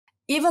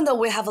even though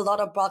we have a lot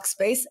of block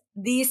space,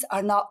 these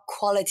are not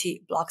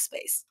quality block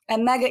space.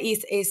 And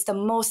MegaETH is the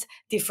most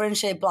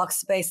differentiated block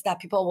space that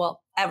people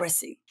will ever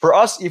see. For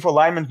us, ETH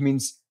alignment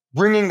means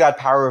bringing that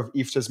power of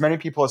ETH to as many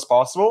people as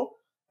possible.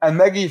 And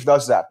MegaETH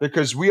does that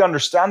because we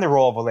understand the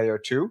role of a layer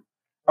 2,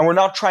 and we're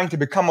not trying to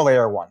become a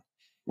layer 1.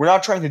 We're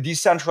not trying to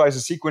decentralize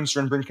the sequencer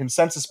and bring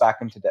consensus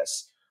back into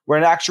this. Where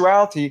in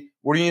actuality,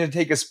 what you need to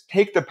take is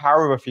take the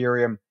power of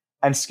Ethereum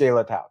and scale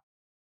it out.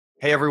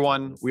 Hey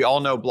everyone, we all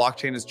know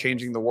blockchain is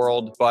changing the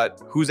world, but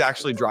who's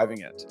actually driving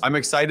it? I'm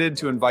excited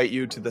to invite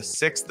you to the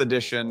 6th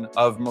edition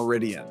of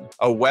Meridian,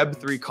 a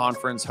Web3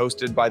 conference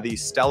hosted by the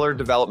Stellar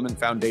Development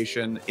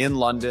Foundation in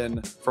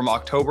London from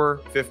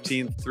October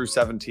 15th through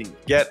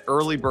 17th. Get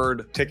early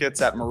bird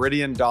tickets at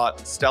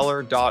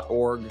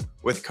meridian.stellar.org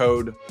with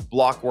code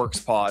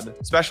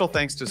BLOCKWORKSPOD. Special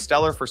thanks to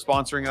Stellar for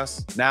sponsoring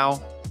us.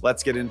 Now,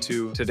 let's get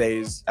into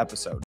today's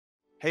episode.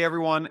 Hey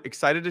everyone,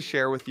 excited to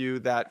share with you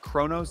that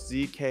Cronos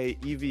ZK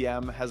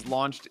EVM has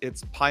launched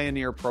its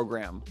Pioneer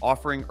program,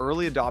 offering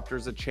early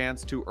adopters a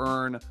chance to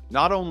earn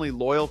not only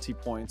loyalty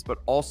points, but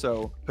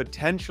also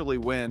potentially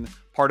win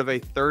part of a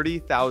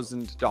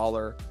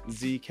 $30,000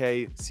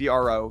 ZK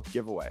CRO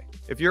giveaway.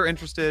 If you're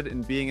interested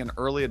in being an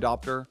early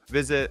adopter,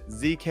 visit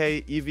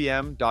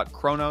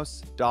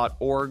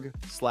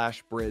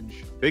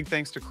zkevm.cronos.org/bridge. Big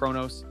thanks to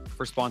Cronos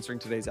for sponsoring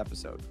today's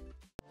episode.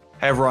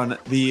 Hey everyone,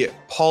 the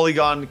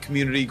Polygon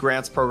Community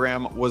Grants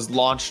Program was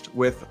launched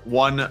with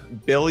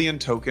 1 billion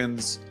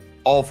tokens,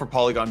 all for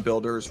Polygon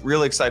builders.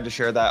 Really excited to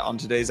share that on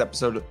today's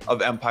episode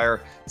of Empire.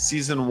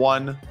 Season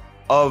 1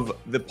 of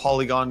the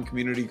Polygon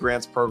Community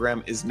Grants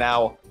Program is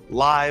now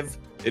live.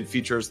 It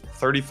features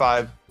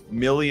 35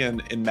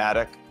 million in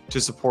Matic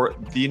to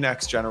support the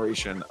next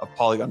generation of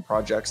Polygon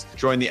projects.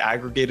 Join the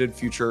aggregated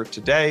future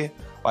today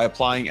by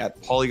applying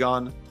at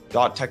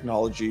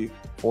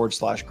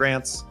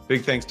polygon.technology/grants.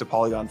 Big thanks to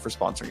Polygon for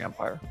sponsoring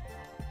Empire.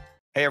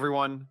 Hey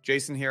everyone,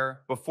 Jason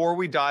here. Before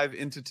we dive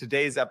into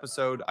today's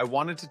episode, I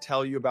wanted to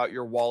tell you about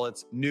your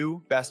wallet's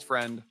new best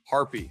friend,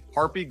 Harpy.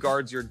 Harpy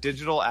guards your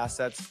digital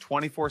assets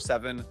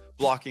 24/7,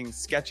 blocking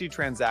sketchy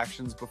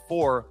transactions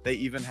before they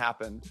even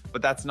happen.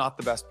 But that's not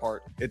the best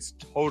part. It's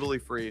totally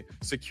free.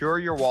 Secure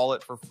your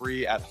wallet for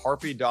free at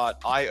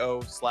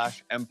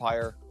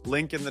harpy.io/empire.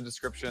 Link in the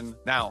description.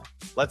 Now,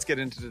 let's get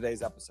into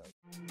today's episode.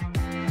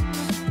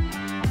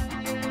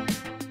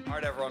 All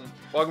right, everyone.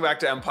 Welcome back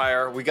to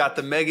Empire. We got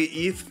the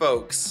MegaETH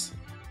folks,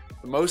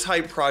 the most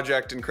hyped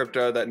project in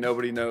crypto that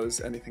nobody knows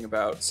anything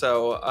about.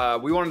 So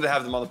we wanted to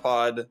have them on the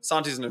pod.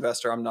 Santi's an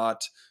investor. I'm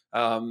not.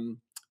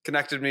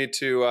 Connected me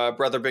to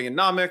Brother Bing and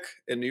Namik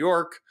in New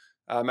York.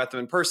 Met them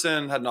in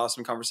person, had an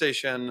awesome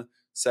conversation.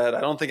 Said, I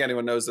don't think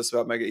anyone knows this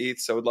about MegaETH,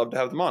 so would love to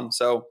have them on.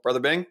 So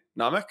Brother Bing,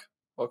 Namik,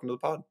 welcome to the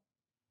pod.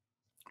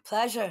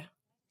 Pleasure.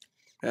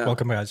 Yeah.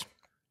 Welcome, guys.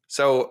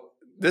 So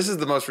this is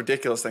the most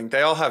ridiculous thing.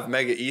 They all have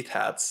MegaETH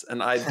hats,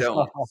 and I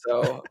don't.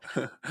 So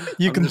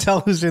you can tell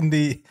who's in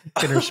the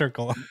inner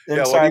circle.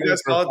 Yeah, what do you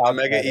guys call it? The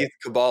MegaETH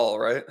cabal,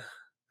 right?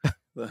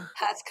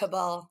 Hats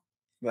cabal.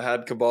 The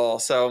hat cabal.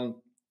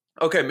 So,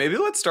 okay, maybe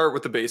let's start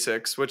with the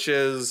basics, which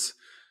is,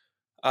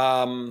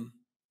 Shuyao,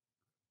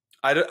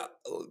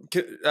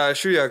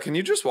 can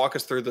you just walk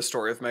us through the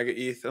story of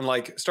MegaETH and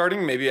like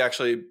starting maybe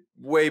actually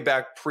way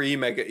back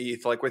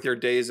pre-MegaETH, like with your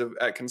days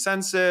at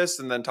Consensus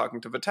and then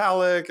talking to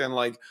Vitalik, and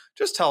like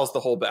just tell us the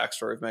whole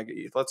backstory of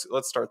MegaETH.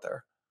 Let's start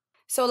there.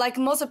 So like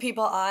most of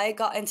people, I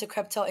got into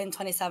crypto in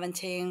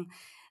 2017.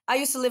 I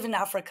used to live in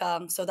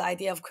Africa, so the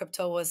idea of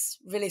crypto was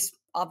really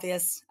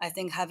obvious. I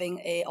think having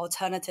a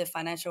alternative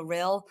financial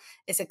rail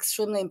is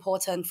extremely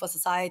important for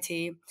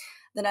society.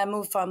 Then I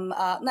moved from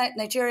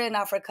Nigeria and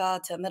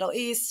Africa to Middle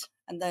East,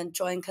 and then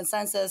joined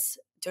Consensus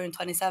during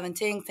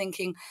 2017,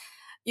 thinking,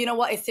 you know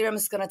what, Ethereum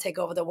is going to take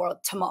over the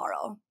world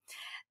tomorrow.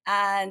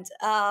 And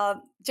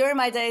during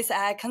my days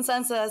at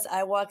Consensus,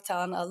 I worked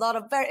on a lot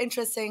of very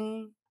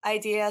interesting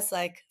ideas,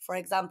 like, for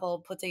example,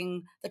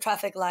 putting the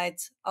traffic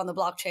light on the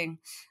blockchain,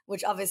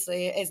 which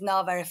obviously is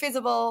not very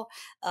feasible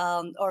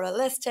or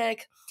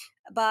realistic.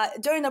 But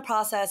during the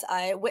process,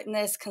 I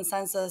witnessed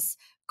Consensus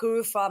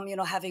grew from,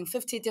 having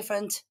 50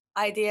 different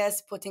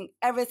ideas, putting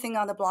everything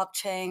on the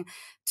blockchain,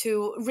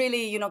 to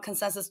really,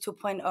 Consensus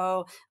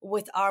 2.0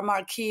 with our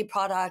marquee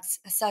products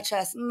such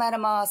as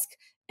MetaMask,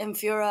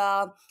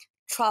 Infura,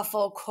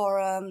 Truffle,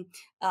 Quorum,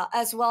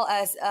 as well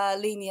as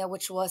Linear,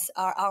 which was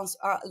our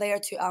layer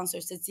 2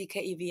 answers to ZK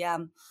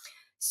EVM.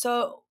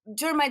 So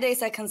during my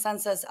days at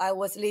Consensus, I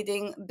was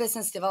leading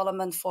business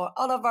development for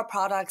all of our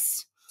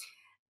products.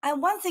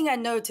 And one thing I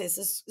noticed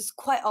is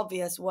quite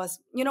obvious was,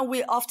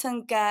 we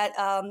often get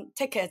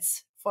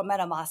tickets for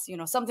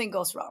MetaMask, something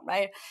goes wrong,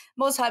 right?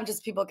 Most times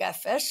just people get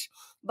fish,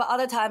 but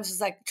other times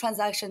it's like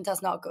transaction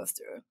does not go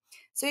through.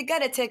 So you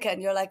get a ticket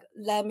and you're like,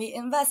 let me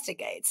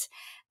investigate.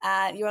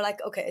 And you're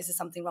like, okay, is there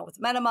something wrong with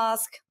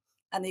MetaMask?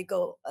 And you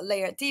go a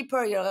layer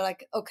deeper. You're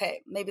like,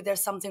 okay, maybe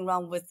there's something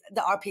wrong with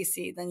the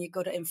RPC. Then you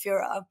go to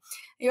Infura.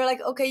 You're like,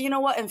 okay, you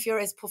know what?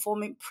 Infura is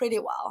performing pretty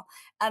well.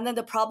 And then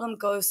the problem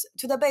goes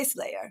to the base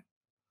layer.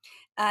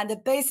 And the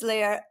base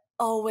layer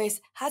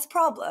always has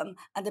problem,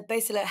 and the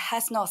base layer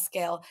has not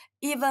scaled,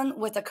 even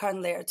with the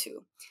current layer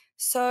 2.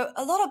 So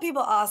a lot of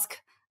people ask,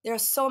 there are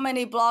so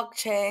many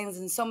blockchains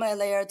and so many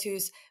layer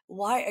 2s,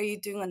 why are you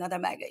doing another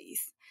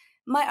MegaETH?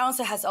 My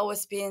answer has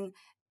always been,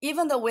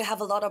 even though we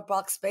have a lot of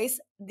block space,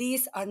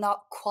 these are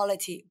not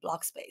quality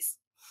block space.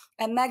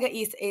 And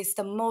MegaETH is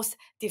the most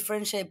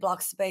differentiated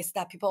block space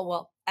that people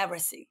will ever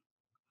see.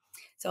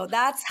 So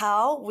that's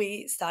how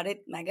we started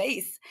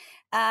MegaETH.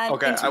 And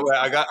Okay,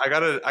 I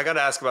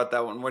gotta ask about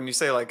that one. When you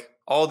say like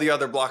all the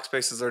other block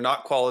spaces are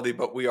not quality,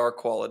 but we are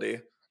quality,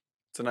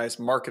 it's a nice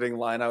marketing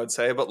line, I would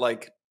say. But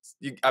like,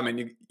 you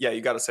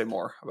got to say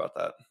more about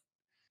that.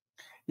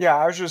 Yeah,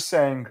 I was just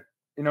saying,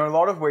 in a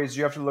lot of ways,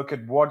 you have to look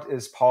at what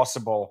is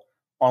possible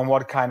on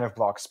what kind of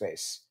block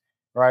space,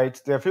 right?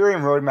 The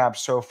Ethereum roadmap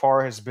so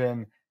far has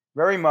been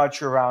very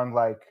much around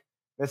like,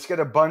 let's get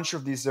a bunch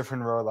of these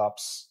different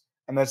rollups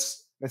and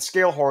let's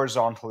scale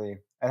horizontally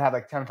and have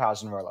like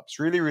 10,000 rollups.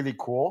 Really, really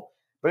cool.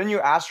 But then you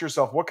ask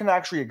yourself, what can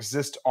actually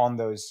exist on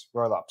those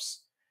rollups?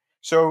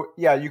 So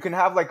yeah, you can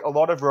have like a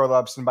lot of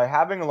rollups, and by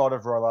having a lot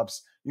of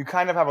rollups, you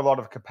kind of have a lot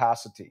of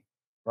capacity,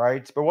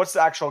 right? But what's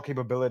the actual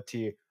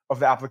capability of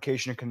the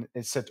application can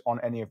sit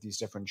on any of these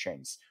different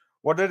chains?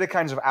 What are the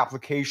kinds of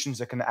applications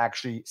that can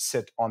actually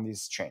sit on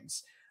these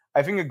chains?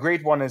 I think a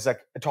great one is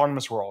like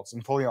autonomous worlds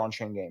and fully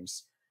on-chain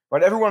games.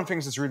 Right? Everyone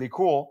thinks it's really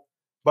cool,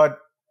 but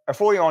a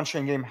fully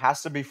on-chain game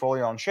has to be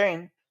fully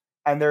on-chain,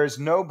 and there is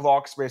no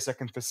block space that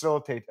can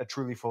facilitate a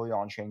truly fully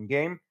on-chain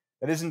game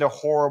that isn't a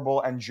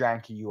horrible and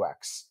janky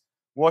UX.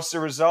 What's the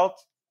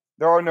result?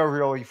 There are no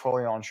really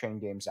fully on-chain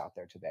games out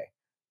there today.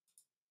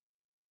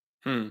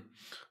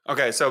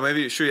 Okay, so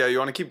maybe Shuyao, you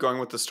want to keep going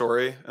with the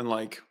story and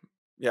like,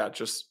 yeah,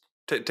 just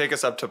take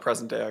us up to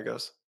present day, I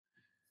guess.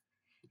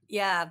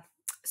 Yeah.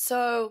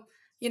 So,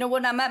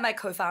 when I met my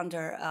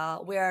co-founder,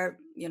 we are,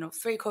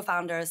 3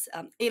 co-founders.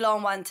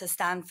 Elon went to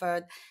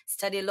Stanford,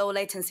 studied low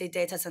latency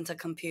data center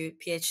compute,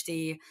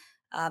 PhD.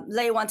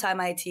 Lei went to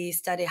MIT,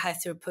 studied high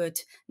throughput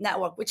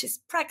network, which is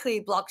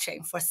practically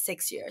blockchain, for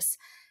 6 years.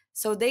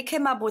 So they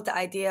came up with the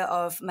idea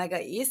of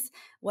MegaETH.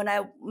 When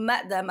I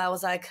met them, I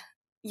was like,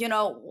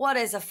 what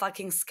is a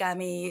fucking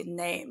scammy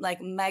name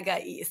like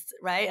MegaETH,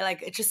 right?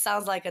 Like it just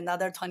sounds like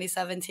another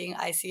 2017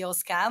 ICO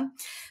scam.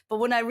 But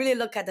when I really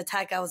look at the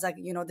tech, I was like,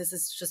 this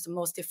is just the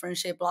most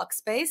differentiated block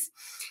space.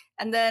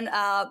 And then,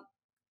 I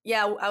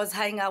was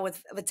hanging out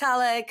with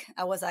Vitalik.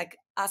 I was like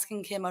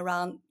asking him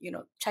around,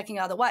 checking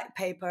out the white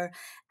paper.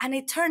 And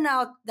it turned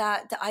out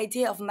that the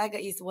idea of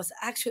MegaETH was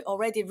actually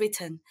already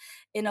written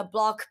in a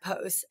blog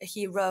post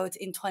he wrote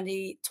in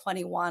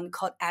 2021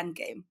 called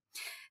Endgame.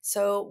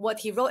 So what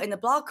he wrote in the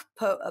blog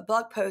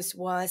post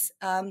was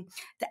the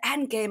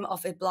end game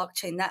of a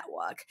blockchain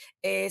network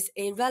is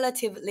a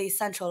relatively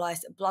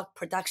centralized block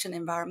production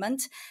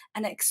environment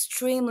and an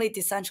extremely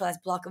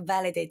decentralized block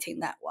validating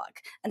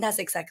network. And that's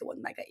exactly what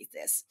MegaETH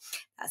is.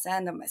 That's the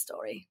end of my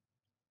story.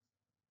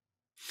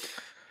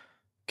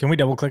 Can we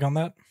double click on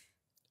that?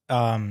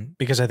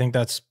 Because I think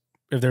that's,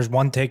 if there's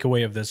one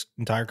takeaway of this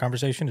entire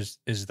conversation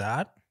is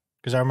that,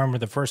 because I remember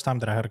the first time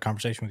that I had a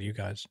conversation with you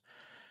guys,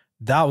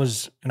 that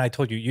was, and I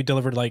told you, you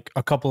delivered like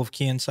a couple of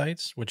key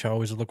insights, which I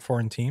always look for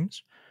in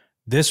teams.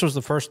 This was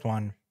the first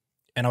one.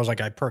 And I was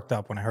like, I perked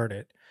up when I heard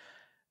it,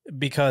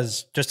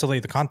 because just to lay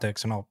the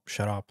context, and I'll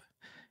shut up.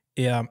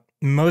 Yeah.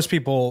 Most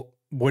people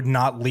would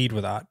not lead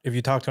with that. If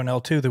you talk to an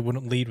L2, they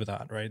wouldn't lead with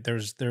that, right?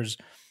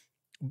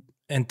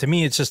 And to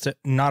me, it's just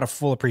not a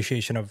full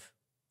appreciation of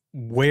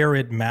where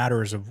it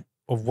matters of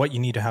what you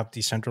need to have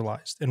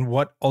decentralized and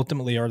what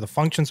ultimately are the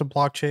functions of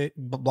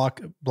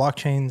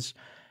blockchains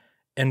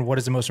and what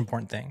is the most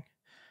important thing.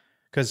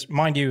 Because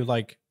mind you,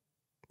 like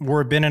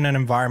we've been in an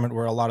environment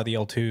where a lot of the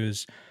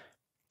L2s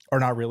are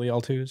not really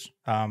L2s.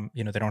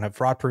 They don't have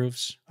fraud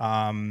proofs.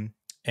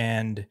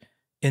 And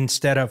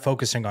instead of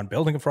focusing on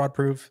building a fraud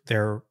proof,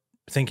 they're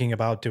thinking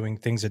about doing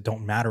things that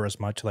don't matter as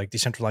much, like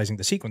decentralizing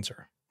the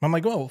sequencer. I'm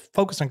like, well,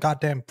 focus on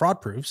goddamn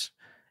fraud proofs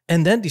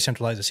and then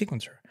decentralize the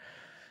sequencer.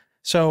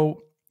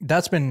 So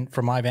that's been,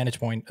 from my vantage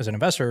point as an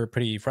investor,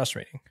 pretty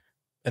frustrating.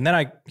 And then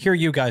I hear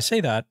you guys say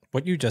that,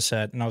 what you just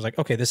said, and I was like,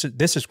 okay, this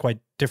is quite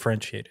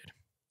differentiated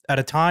at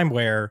a time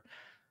where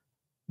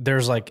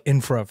there's like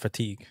infra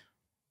fatigue,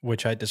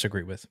 which I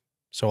disagree with.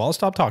 So I'll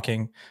stop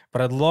talking,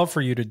 but I'd love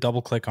for you to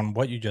double click on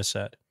what you just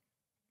said.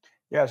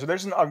 Yeah, so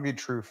there's an ugly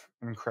truth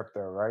in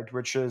crypto, right?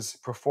 Which is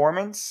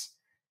performance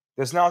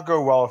does not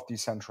go well with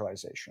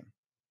decentralization.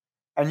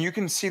 And you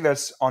can see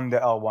this on the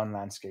L1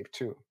 landscape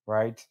too,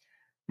 right?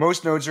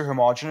 Most nodes are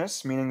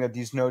homogeneous, meaning that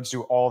these nodes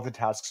do all of the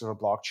tasks of a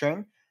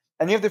blockchain.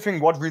 And you have to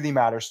think what really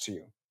matters to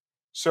you.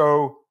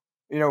 So,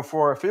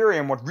 for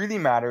Ethereum, what really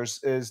matters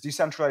is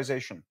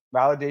decentralization.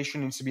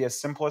 Validation needs to be as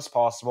simple as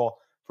possible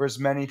for as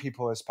many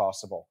people as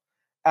possible.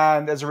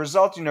 And as a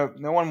result,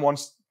 no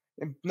one's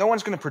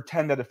going to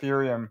pretend that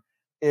Ethereum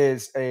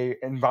is a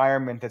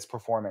environment that's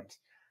performant.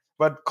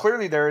 But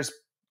clearly there is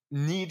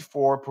need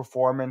for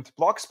performant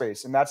block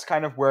space. And that's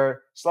kind of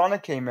where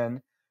Solana came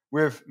in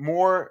with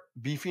more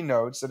beefy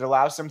nodes that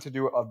allows them to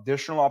do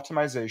additional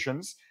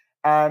optimizations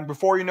And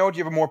before you know it,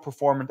 you have a more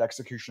performant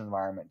execution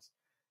environment.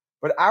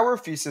 But our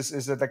thesis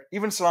is that like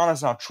even Solana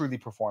is not truly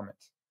performant.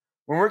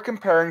 When we're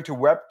comparing to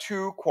Web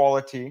 2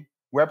 quality,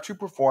 Web 2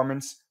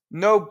 performance,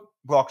 no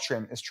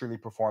blockchain is truly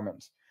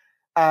performant.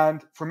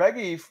 And for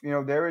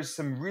MegaETH, there is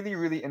some really,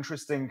 really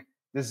interesting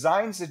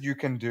designs that you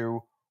can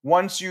do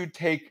once you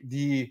take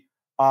the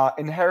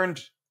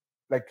inherent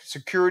like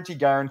security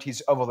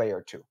guarantees of a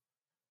layer 2,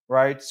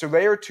 right? So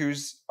layer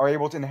 2s are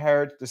able to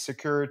inherit the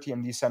security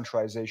and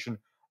decentralization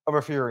of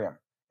Ethereum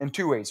in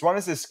two ways. One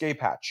is the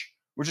escape hatch,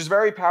 which is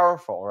very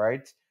powerful,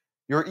 right?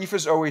 Your ETH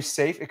is always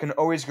safe. It can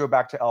always go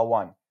back to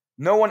L1.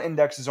 No one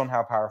indexes on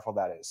how powerful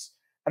that is.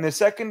 And the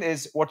second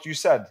is what you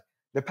said.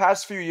 The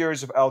past few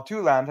years of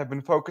L2 land have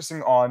been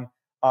focusing on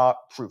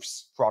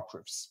proofs, fraud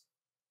proofs.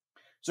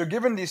 So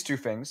given these two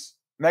things,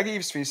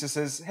 MegaETH's thesis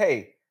is,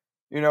 hey,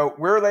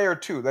 we're layer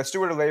 2. Let's do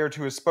what a layer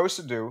 2 is supposed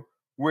to do,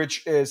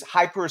 which is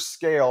hyper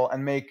scale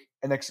and make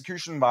an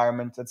execution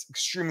environment that's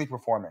extremely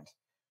performant.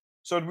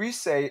 So what we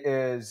say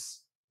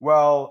is,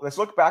 well, let's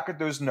look back at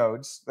those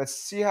nodes. Let's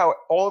see how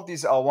all of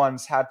these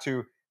L1s had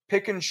to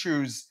pick and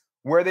choose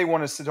where they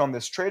want to sit on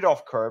this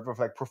trade-off curve of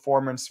like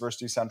performance versus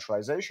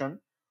decentralization.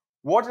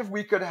 What if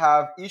we could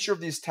have each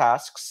of these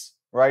tasks,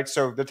 right?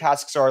 So the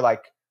tasks are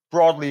like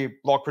broadly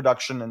block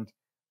production and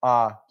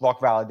block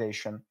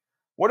validation.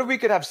 What if we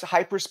could have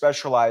hyper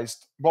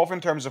specialized, both in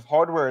terms of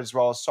hardware as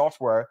well as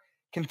software,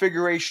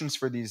 configurations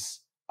for these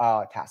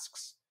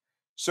tasks?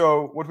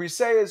 So what we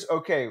say is,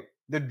 okay,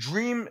 the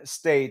dream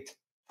state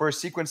for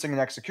sequencing and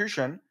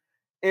execution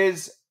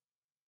is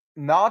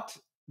not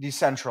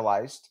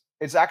decentralized.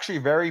 It's actually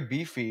very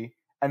beefy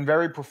and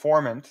very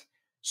performant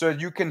so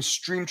that you can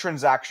stream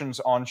transactions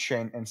on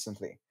chain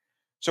instantly.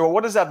 So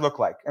what does that look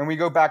like? And we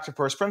go back to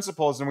first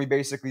principles and we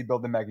basically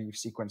build the MegaETH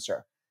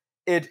sequencer.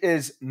 It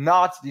is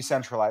not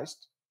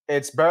decentralized.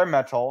 It's bare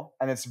metal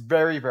and it's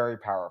very, very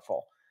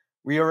powerful.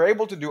 We are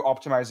able to do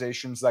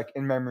optimizations like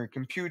in-memory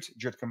compute,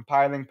 JIT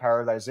compiling,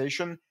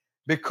 parallelization,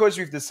 because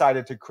we've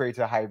decided to create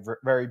a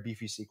very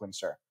beefy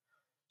sequencer.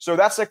 So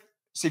that's like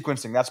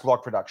sequencing, that's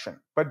block production.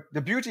 But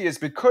the beauty is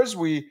because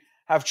we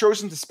have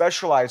chosen to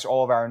specialize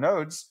all of our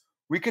nodes,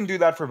 we can do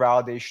that for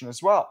validation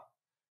as well,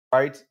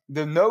 right?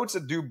 The nodes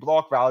that do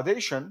block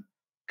validation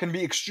can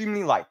be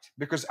extremely light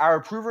because our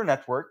prover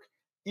network,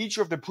 each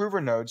of the prover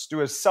nodes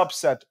do a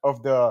subset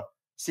of the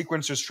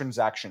sequencer's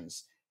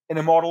transactions in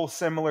a model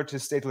similar to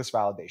stateless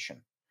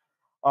validation.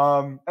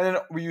 And then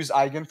we use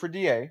Eigen for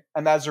DA.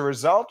 And as a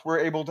result, we're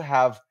able to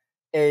have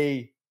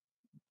a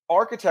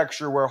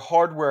architecture where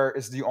hardware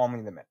is the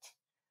only limit.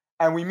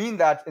 And we mean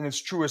that in its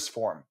truest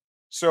form.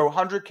 So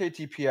 100K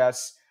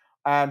TPS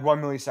and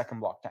 1 millisecond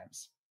block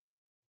times.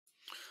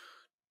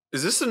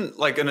 Is this an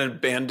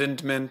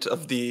abandonment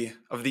of the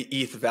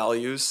ETH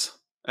values?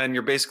 And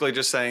you're basically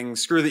just saying,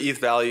 screw the ETH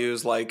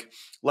values, like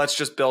let's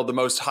just build the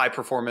most high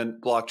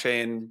performant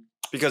blockchain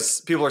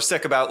because people are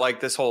sick about like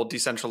this whole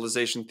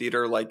decentralization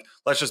theater. Like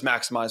let's just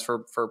maximize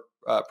for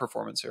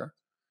performance here.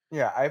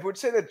 Yeah, I would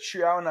say that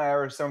Shuyao and I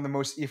are some of the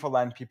most ETH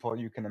aligned people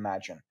you can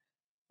imagine.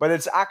 But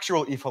it's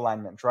actual ETH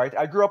alignment, right?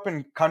 I grew up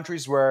in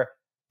countries where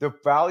the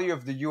value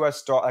of the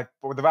US dollar,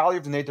 the value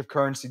of the native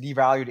currency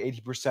devalued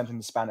 80% in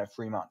the span of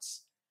 3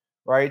 months,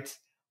 right?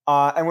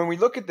 And when we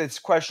look at this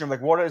question of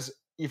like, what is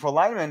ETH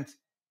alignment?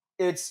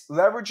 It's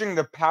leveraging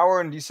the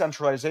power and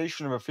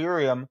decentralization of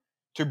Ethereum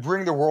to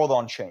bring the world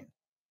on chain.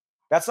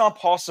 That's not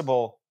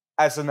possible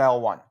as an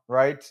L1,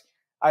 right?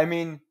 I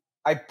mean,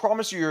 I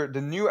promise you, the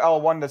new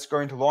L1 that's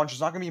going to launch is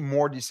not going to be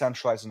more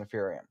decentralized than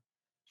Ethereum.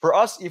 For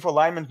us, ETH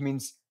alignment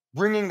means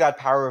bringing that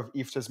power of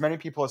ETH to as many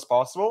people as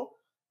possible.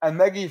 And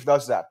MegaETH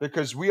does that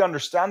because we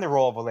understand the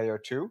role of a layer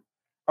 2,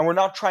 and we're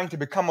not trying to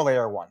become a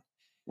layer 1.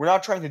 We're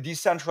not trying to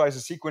decentralize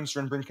the sequencer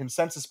and bring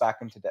consensus back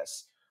into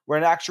this. Where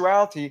in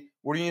actuality,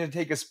 what you need to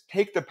take is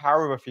take the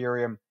power of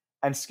Ethereum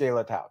and scale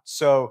it out.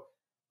 So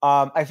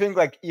I think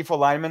like ETH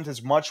alignment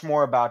is much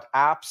more about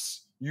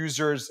apps,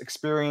 users,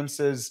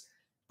 experiences,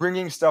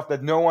 bringing stuff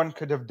that no one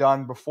could have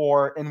done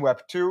before in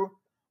Web 2,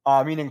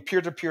 meaning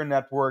peer-to-peer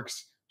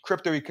networks,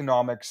 crypto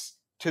economics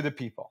to the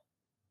people.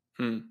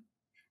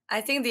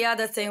 I think the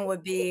other thing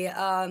would be,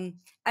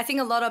 I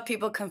think a lot of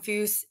people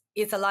confuse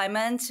ETH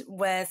alignment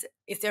with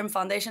Ethereum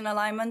Foundation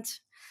alignment.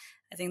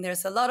 I think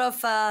there's a lot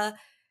of,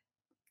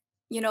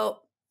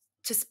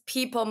 just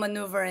people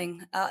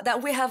maneuvering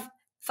that we have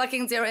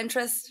fucking zero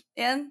interest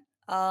in.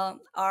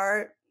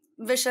 Our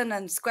vision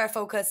and square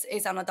focus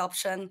is on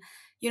adoption.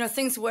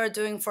 Things we're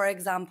doing, for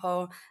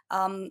example,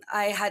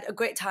 I had a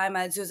great time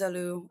at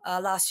Zuzaloo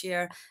last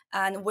year,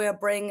 and we're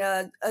bringing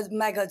a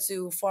mega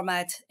zoo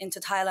format into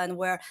Thailand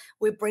where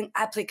we bring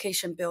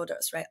application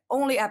builders, right?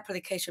 Only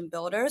application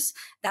builders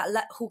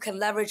who can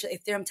leverage the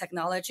Ethereum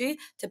technology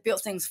to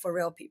build things for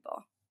real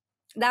people.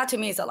 That to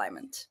me is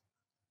alignment.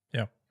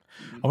 Yeah.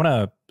 I want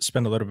to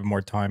spend a little bit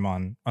more time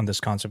on this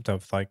concept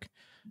of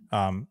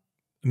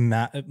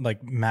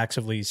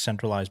massively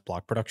centralized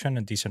block production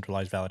and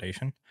decentralized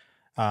validation.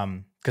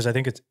 Because I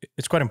think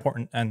it's quite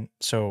important. And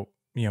so,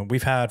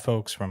 we've had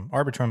folks from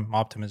Arbitrum,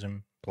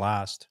 Optimism,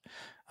 Blast,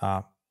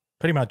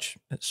 pretty much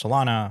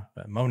Solana,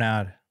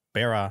 Monad,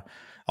 Bera,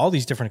 all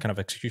these different kind of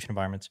execution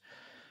environments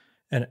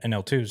and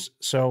L2s.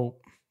 So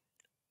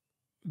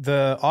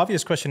the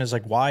obvious question is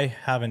like, why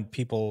haven't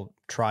people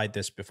tried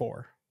this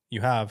before?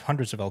 You have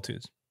hundreds of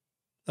L2s.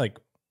 Like,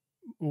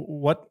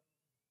 what,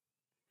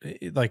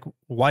 like,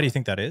 why do you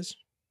think that is?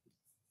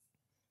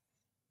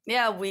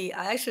 Yeah,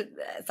 I actually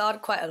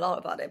thought quite a lot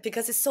about it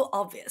because it's so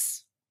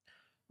obvious,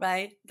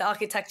 right? The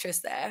architecture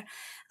is there.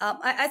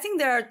 I think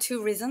there are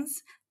two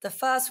reasons. The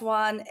first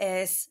one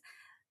is,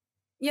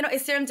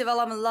 Ethereum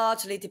development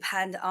largely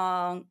depend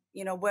on,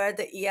 where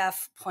the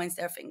EF points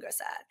their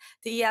fingers at.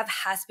 The EF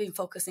has been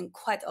focusing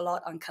quite a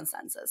lot on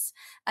consensus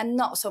and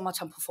not so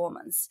much on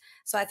performance.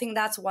 So I think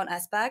that's one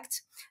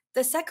aspect.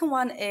 The second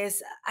one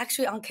is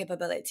actually on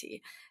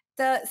capability.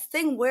 The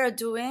thing we're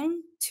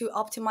doing to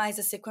optimize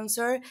the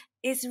sequencer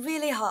is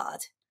really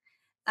hard.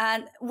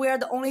 And we're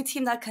the only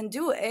team that can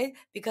do it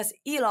because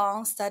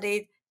Elon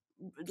studied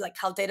like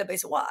how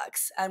database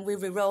works, and we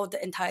rewrote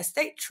the entire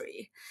state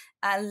tree.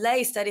 And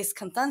Lei studies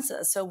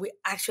consensus, so we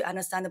actually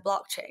understand the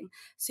blockchain.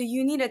 So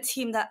you need a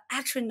team that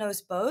actually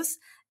knows both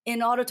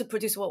in order to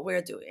produce what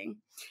we're doing.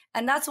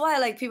 And that's why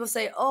like people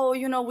say, oh,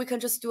 we can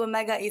just do a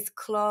MegaETH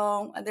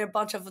clone, and there are a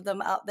bunch of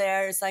them out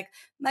there. It's like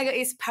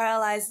MegaETH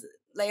parallelized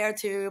layer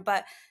 2,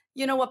 but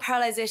you know what,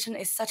 parallelization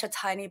is such a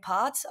tiny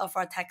part of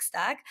our tech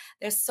stack.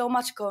 There's so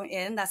much going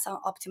in that's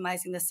on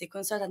optimizing the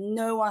sequencer that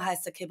no one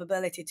has the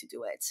capability to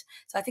do it.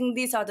 So I think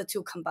these are the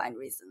two combined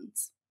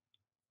reasons.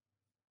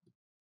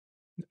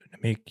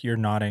 Namik, you're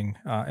nodding.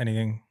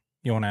 Anything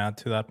you want to add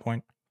to that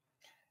point?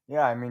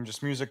 Yeah, I mean,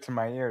 just music to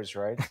my ears,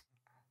 right?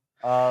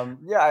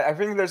 Yeah, I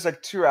think there's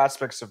like two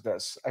aspects of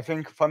this. I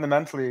think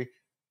fundamentally,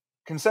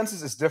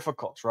 consensus is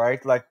difficult,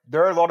 right? Like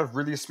there are a lot of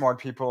really smart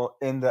people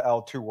in the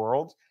L2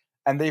 world,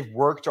 and they've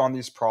worked on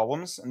these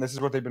problems, and this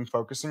is what they've been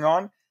focusing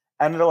on.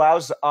 And it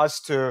allows us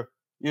to,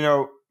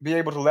 be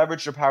able to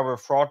leverage the power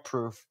of fraud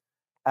proof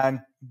and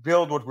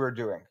build what we're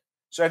doing.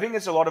 So I think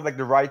it's a lot of like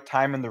the right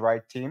time and the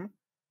right team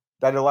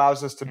that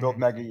allows us to build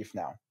MegaETH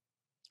now.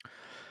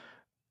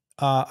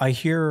 I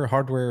hear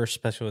hardware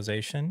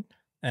specialization,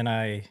 and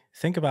I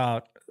think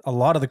about a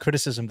lot of the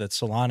criticism that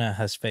Solana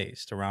has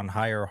faced around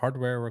higher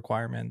hardware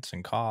requirements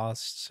and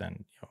costs.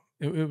 And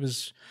it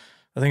was,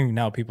 I think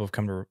now people have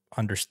come to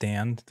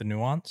understand the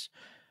nuance.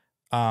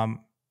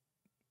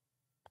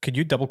 Could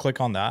you double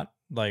click on that,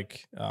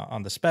 like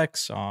on the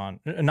specs, on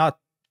not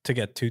to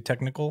get too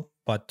technical,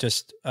 but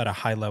just at a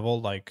high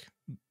level, like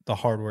the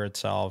hardware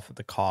itself,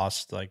 the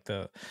cost, like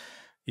would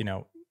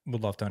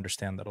love to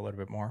understand that a little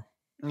bit more.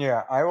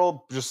 Yeah, I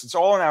will just, it's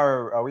all in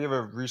our, we have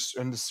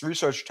in this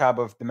research tab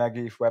of the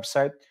MegaETH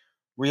website,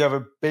 we have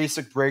a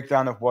basic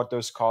breakdown of what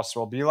those costs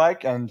will be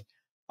like and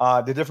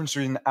the difference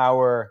between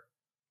our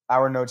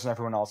nodes and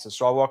everyone else's.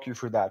 So I'll walk you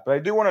through that. But I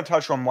do want to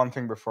touch on one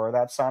thing before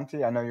that,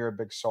 Santi. I know you're a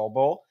big Sol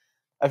Bull.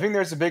 I think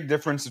there's a big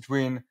difference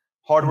between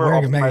hardware.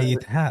 Wearing a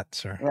MegaETH hat,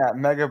 sir. Yeah,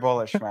 mega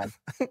bullish, man.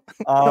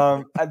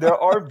 There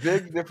are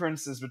big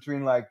differences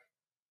between like,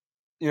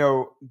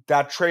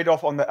 that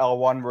trade-off on the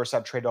L1 versus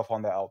that trade-off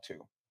on the L2,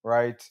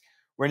 right?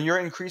 When you're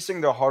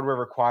increasing the hardware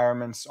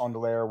requirements on the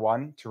layer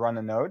 1 to run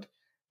a node,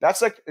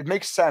 that's like, it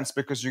makes sense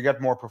because you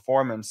get more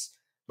performance,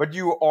 but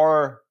you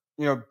are,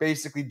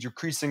 basically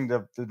decreasing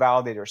the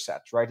validator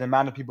set, right? The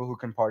amount of people who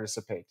can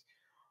participate.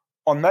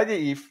 On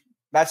MegaETH,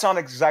 that's not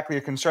exactly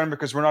a concern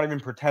because we're not even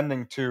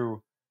pretending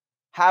to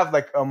have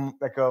like a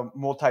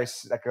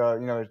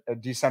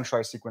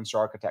decentralized sequencer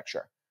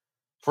architecture.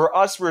 For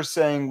us, we're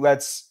saying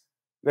let's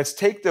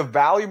take the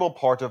valuable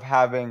part of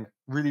having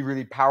really,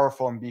 really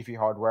powerful and beefy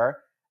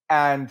hardware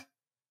and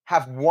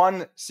have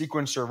one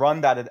sequencer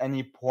run that at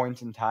any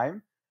point in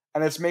time.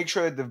 And let's make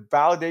sure that the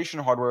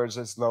validation hardware is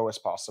as low as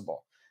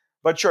possible.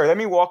 But sure, let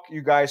me walk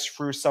you guys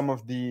through some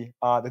of the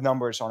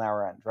numbers on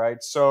our end,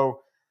 right? So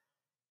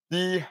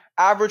the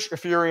average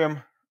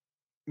Ethereum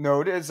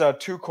node is a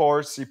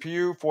 2-core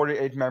CPU,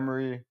 48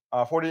 memory,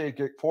 4 to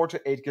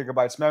 8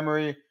 gigabytes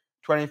memory,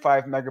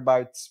 25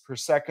 megabytes per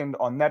second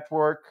on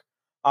network.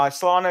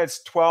 Solana,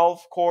 it's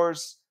 12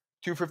 cores,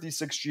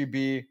 256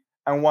 GB,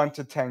 and 1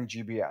 to 10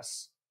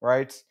 GBS,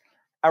 right?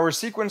 Our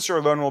sequencer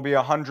alone will be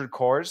 100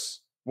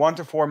 cores, 1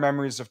 to 4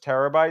 memories of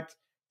terabyte,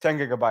 10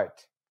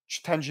 gigabyte,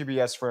 10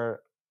 GBS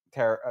for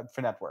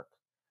network.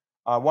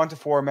 1 to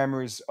 4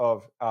 memories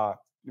of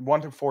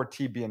 1 to 4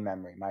 TB in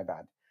memory, my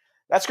bad.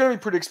 That's going to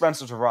be pretty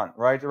expensive to run,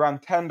 right?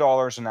 Around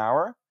 $10 an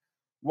hour,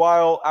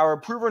 while our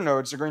prover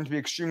nodes are going to be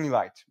extremely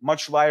light,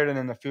 much lighter than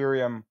an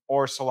Ethereum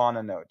or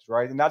Solana node,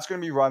 right? And that's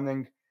going to be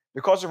running,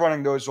 the cost of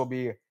running those will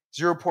be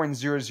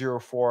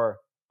 $0.004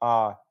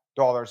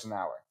 an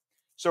hour.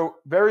 So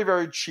very,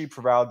 very cheap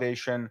for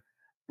validation,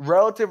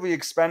 relatively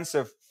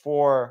expensive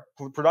for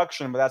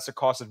production, but that's the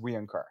cost that we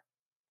incur.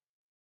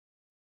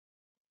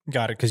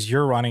 Got it, because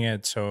you're running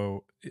it,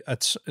 so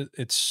it's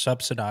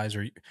subsidized,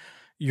 or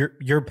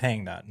you're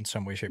paying that in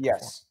some way, shape, or form.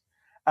 Yes.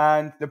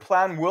 And the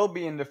plan will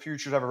be in the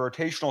future to have a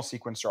rotational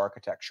sequencer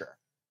architecture,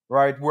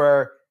 right?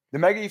 Where the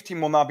MegaETH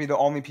team will not be the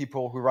only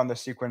people who run the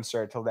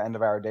sequencer till the end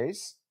of our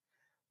days.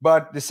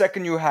 But the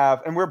second you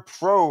have, and we're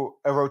pro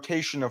a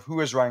rotation of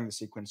who is running the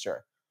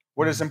sequencer.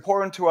 What is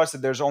important to us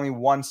that there's only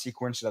one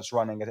sequencer that's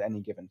running at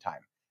any given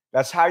time.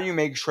 That's how you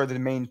make sure to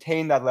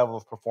maintain that level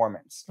of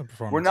performance.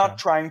 We're not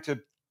trying to,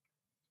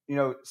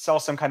 sell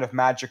some kind of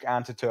magic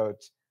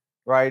antidote,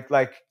 right?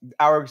 Like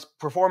our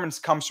performance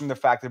comes from the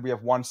fact that we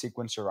have one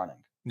sequencer running.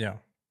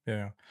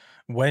 Yeah.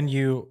 When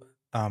you,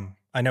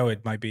 I know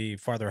it might be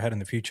farther ahead in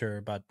the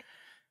future, but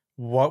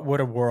what would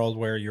a world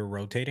where you're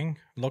rotating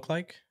look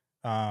like?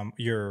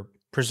 You're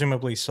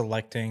presumably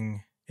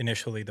selecting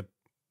initially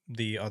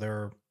the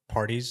other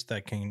parties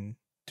that can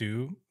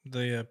do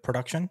the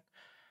production,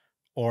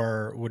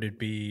 or would it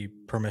be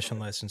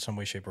permissionless in some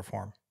way, shape, or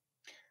form?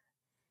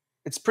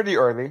 It's pretty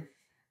early,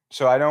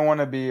 so I don't want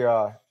to be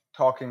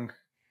talking,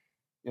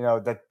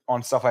 that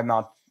on stuff I'm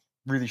not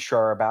really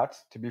sure about,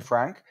 to be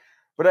frank.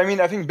 But I mean,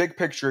 I think big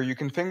picture, you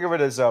can think of it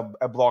as a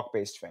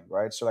block-based thing,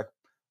 right? So like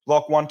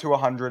block 1 to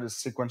 100 is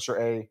sequencer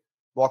A,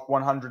 block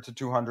 100 to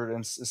 200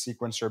 is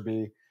sequencer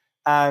B.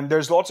 And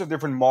there's lots of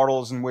different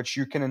models in which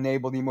you can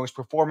enable the most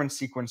performance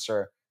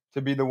sequencer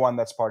to be the one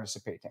that's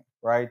participating,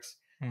 right?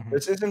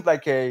 This isn't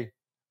like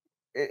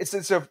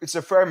it's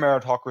a fair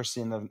meritocracy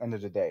in the end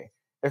of the day.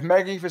 If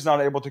MegaETH is not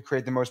able to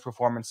create the most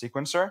performance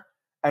sequencer,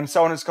 and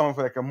someone is coming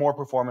with like a more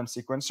performance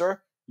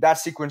sequencer, that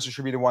sequencer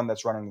should be the one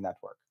that's running the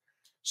network.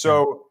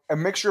 So a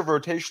mixture of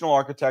rotational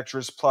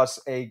architectures plus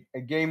a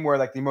game where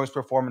like the most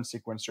performance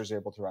sequencer is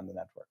able to run the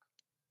network.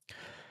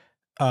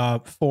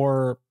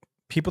 For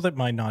people that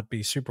might not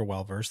be super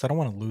well versed, I don't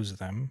want to lose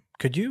them.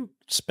 Could you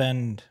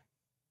spend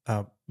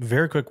a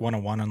very quick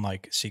one-on-one on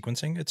like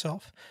sequencing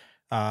itself,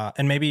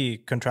 and maybe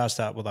contrast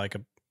that with like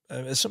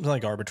something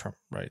like Arbitrum,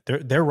 right?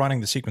 They're running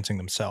the sequencing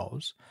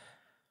themselves,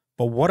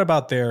 but what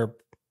about the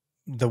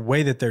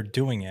way that they're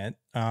doing it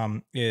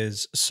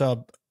is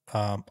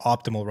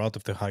optimal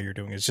relative to how you're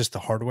doing it? It's just the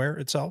hardware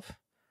itself?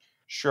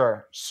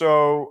 Sure.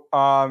 So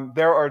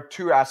there are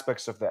two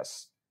aspects of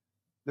this.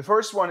 The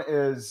first one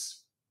is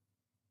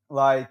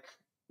like,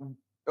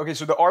 okay,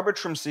 so the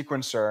Arbitrum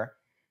sequencer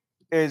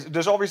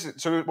there's obviously,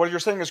 so what you're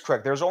saying is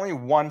correct. There's only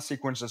one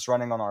sequence that's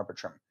running on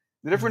Arbitrum.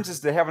 The difference is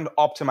they haven't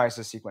optimized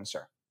the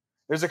sequencer.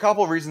 There's a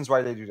couple of reasons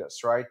why they do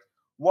this, right?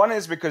 One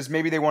is because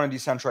maybe they want to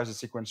decentralize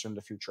the sequencer in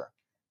the future.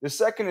 The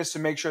second is to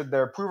make sure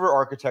their prover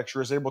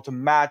architecture is able to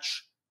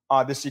match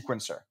the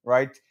sequencer,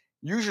 right?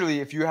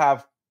 Usually, if you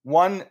have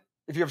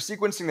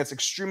sequencing that's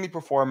extremely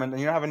performant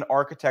and you have an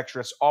architecture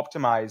that's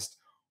optimized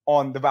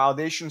on the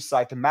validation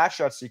side to match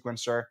that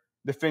sequencer,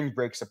 the thing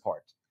breaks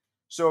apart.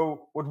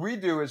 So what we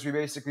do is we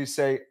basically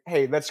say,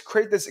 hey, let's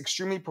create this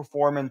extremely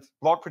performant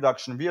block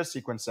production via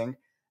sequencing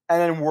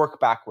and then work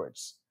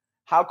backwards.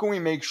 How can we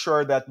make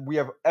sure that we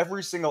have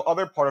every single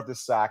other part of the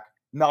stack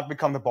not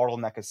become the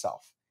bottleneck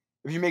itself?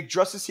 If you make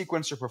just the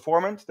sequencer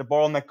performant, the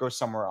bottleneck goes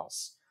somewhere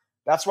else.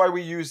 That's why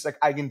we use like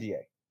EigenDA,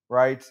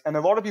 right? And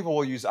a lot of people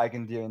will use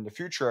EigenDA in the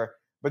future,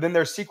 but then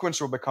their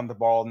sequencer will become the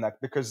bottleneck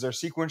because their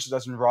sequencer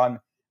doesn't run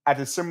at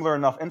a similar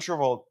enough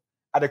interval,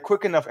 at a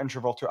quick enough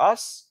interval to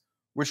us,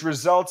 which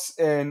results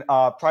in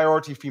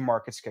priority fee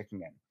markets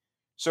kicking in.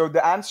 So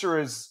the answer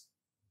is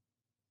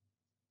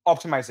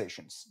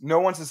optimizations. No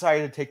one's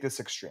decided to take this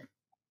extreme.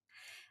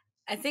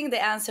 I think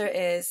the answer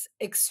is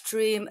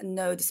extreme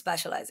node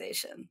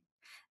specialization.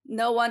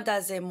 No one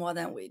does it more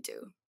than we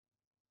do.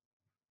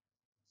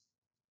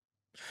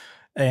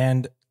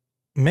 And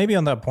maybe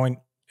on that point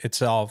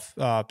itself,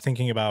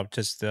 thinking about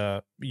just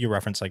you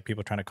reference like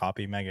people trying to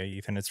copy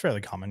MegaETH, and it's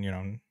fairly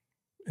common,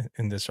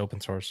 in this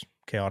open source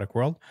chaotic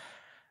world.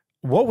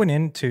 What went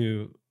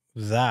into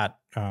that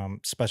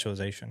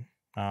specialization?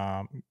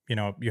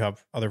 You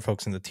have other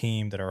folks in the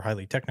team that are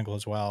highly technical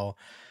as well.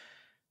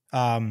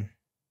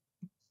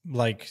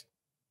 Like,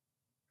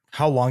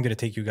 how long did it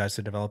take you guys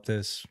to develop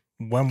this?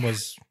 When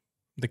was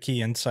the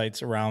key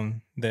insights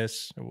around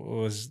this?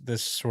 Was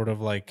this sort of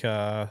like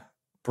a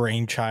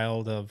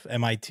brainchild of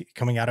MIT,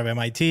 coming out of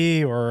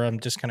MIT, or I'm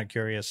just kind of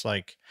curious,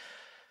 like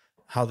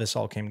how this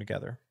all came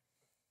together?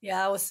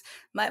 Yeah, it was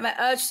my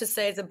urge to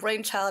say it's a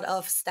brainchild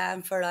of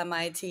Stanford,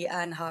 MIT,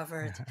 and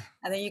Harvard.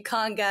 And then you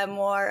can't get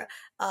more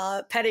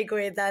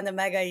pedigree than the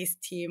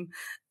MegaETH team.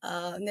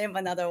 Name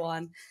another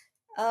one.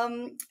 I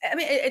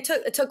mean,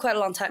 it took quite a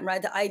long time,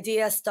 right? The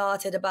idea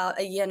started about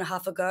a year and a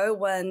half ago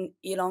when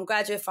Elon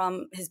graduated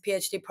from his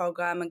PhD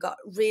program and got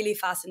really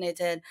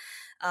fascinated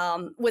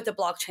with the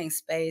blockchain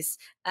space.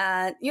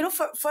 And,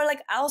 for like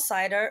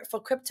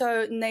for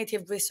crypto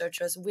native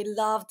researchers, we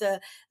love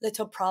the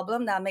little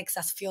problem that makes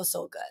us feel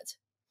so good.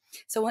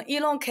 So when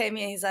Elon came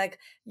in, he's like,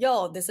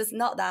 yo, this is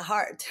not that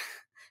hard.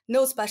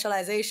 No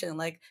specialization,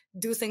 like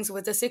do things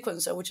with the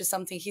sequencer, which is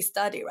something he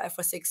studied, right,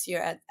 for 6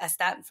 years at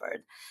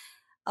Stanford.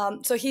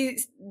 So he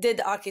did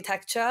the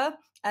architecture,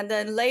 and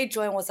then Lei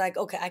joined was like,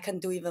 okay, I can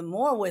do even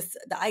more with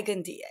the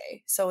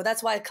EigenDA. So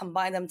that's why I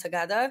combined them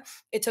together.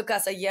 It took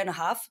us a year and a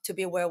half to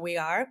be where we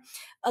are.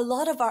 A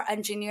lot of our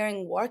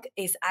engineering work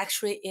is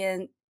actually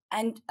in,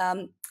 and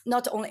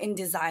not only in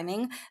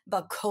designing,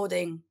 but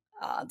coding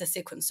the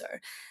sequencer.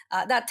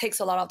 That takes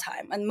a lot of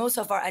time, and most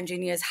of our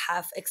engineers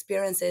have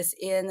experiences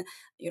in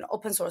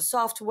open source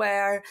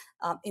software,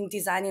 in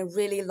designing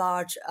really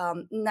large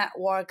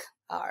network,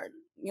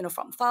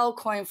 from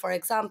Filecoin, for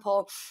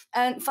example.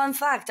 And fun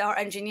fact, our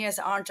engineers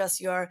aren't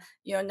just your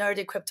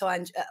nerdy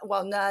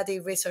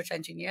nerdy research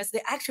engineers.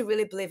 They actually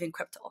really believe in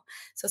crypto.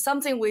 So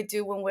something we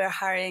do when we're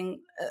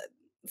hiring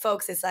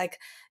folks is like,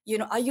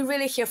 are you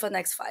really here for the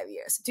next 5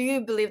 years? Do you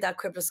believe that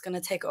crypto is going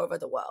to take over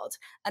the world?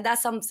 And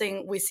that's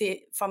something we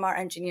see from our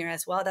engineer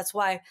as well. That's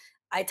why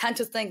I tend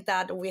to think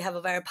that we have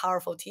a very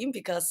powerful team,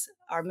 because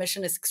our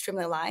mission is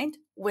extremely aligned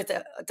with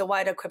the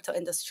wider crypto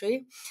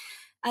industry.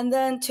 And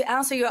then to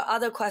answer your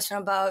other question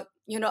about,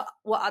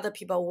 what other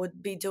people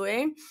would be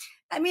doing.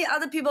 I mean,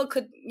 other people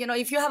could,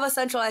 if you have a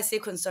centralized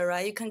sequencer,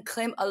 right, you can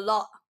claim a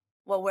lot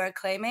what we're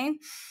claiming.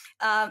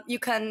 You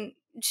can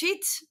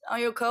cheat on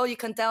your code, you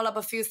can dial up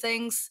a few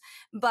things,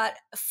 but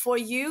for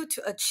you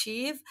to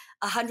achieve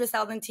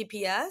 100,000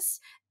 TPS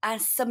and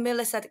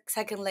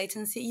sub-millisecond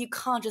latency, you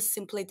can't just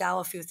simply dial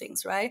a few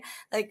things, right?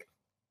 Like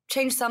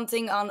change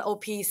something on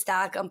OP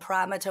stack and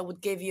parameter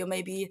would give you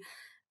maybe,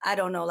 I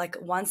don't know, like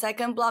 1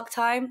 second block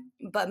time,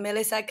 but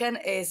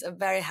millisecond is a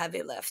very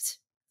heavy lift.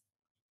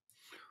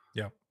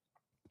 Yeah.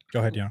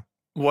 Go ahead, yeah.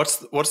 What's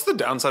the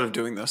downside of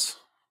doing this?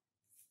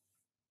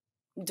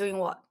 Doing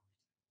what?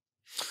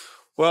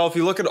 Well, if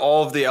you look at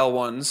all of the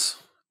L1s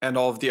and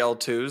all of the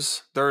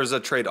L2s, there is a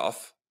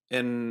trade-off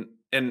in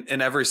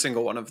every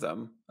single one of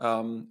them.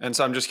 And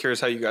so I'm just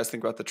curious how you guys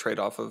think about the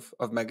trade-off of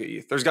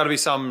MegaETH. There's got to be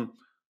some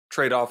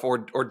trade-off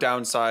or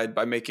downside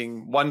by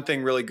making one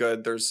thing really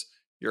good.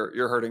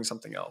 You're hurting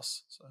something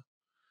else. So.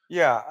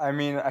 Yeah, I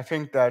mean, I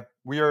think that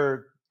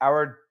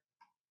our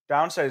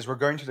downside is we're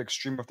going to the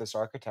extreme of this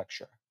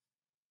architecture,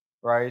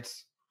 right?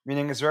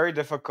 Meaning it's very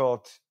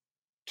difficult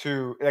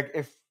to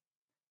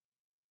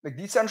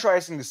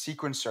decentralizing the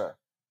sequencer,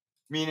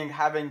 meaning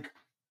having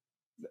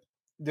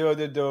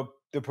the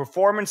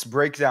performance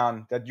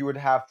breakdown that you would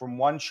have from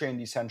one chain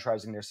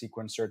decentralizing their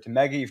sequencer to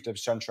MegaETH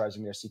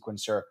decentralizing their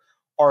sequencer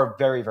are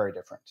very, very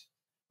different,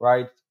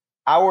 right?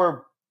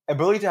 Our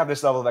ability to have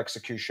this level of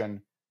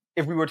execution,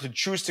 if we were to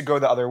choose to go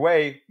the other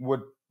way,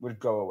 would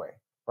go away,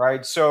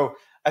 right? So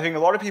I think a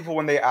lot of people,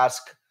 when they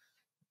ask,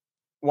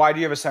 why do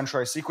you have a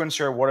centralized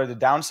sequencer? What are the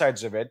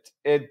downsides of it?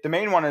 The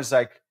main one is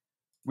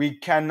we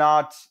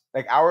cannot,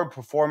 our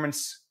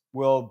performance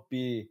will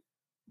be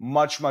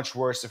much, much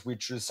worse if we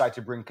decide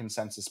to bring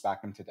consensus back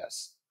into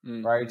this,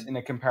 right? In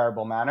a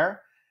comparable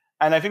manner.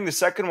 And I think the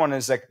second one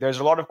is there's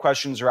a lot of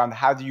questions around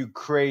how do you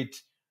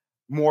create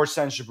more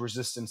censorship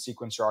resistant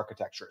sequencer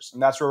architectures.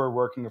 And that's where we're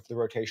working with the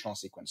rotational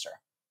sequencer.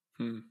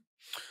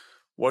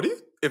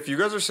 If you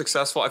guys are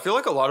successful, I feel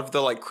like a lot of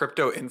the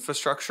crypto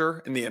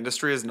infrastructure in the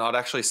industry is not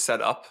actually set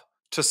up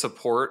to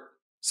support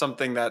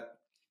something that,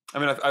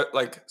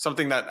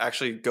 something that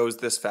actually goes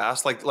this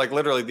fast. Like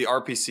literally the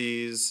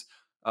RPCs,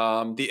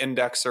 the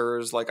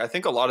indexers, I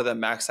think a lot of them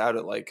max out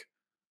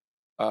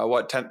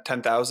at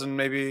 10,000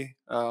 maybe.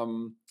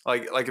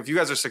 If you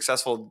guys are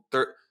successful,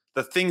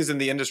 the things in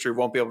the industry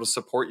won't be able to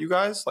support you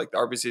guys, like the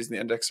RPCs and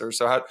the indexers.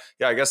 So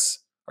I guess,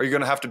 are you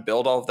going to have to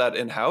build all of that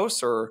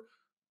in-house, or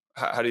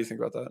how do you think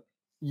about that?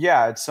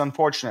 Yeah, it's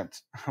unfortunate.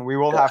 We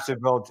will have to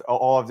build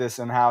all of this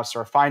in-house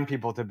or find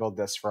people to build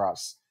this for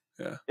us.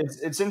 Yeah,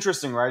 it's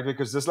interesting, right?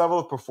 Because this level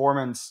of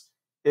performance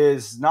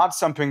is not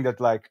something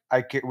that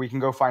we can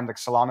go find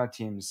Solana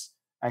teams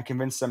and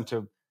convince them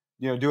to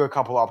do a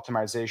couple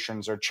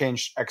optimizations or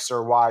change X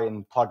or Y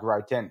and plug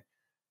right in.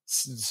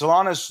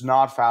 Solana is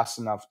not fast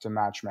enough to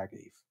match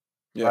MegaETH,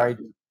 right?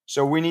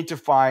 So we need to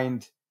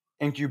find,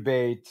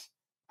 incubate,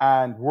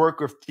 and work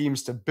with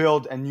teams to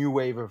build a new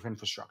wave of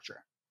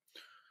infrastructure.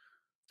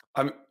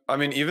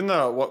 Even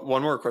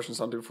one more question,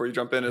 Santu, before you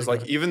jump in, is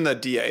even the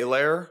DA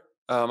layer.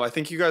 I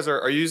think you guys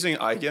are using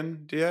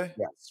Eigen DA?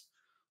 Yes.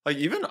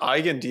 Even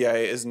Eigen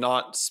DA is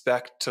not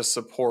spec to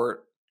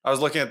support. I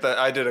was looking at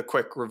I did a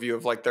quick review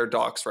of their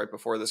docs right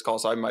before this call,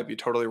 so I might be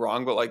totally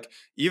wrong, but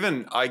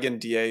even Eigen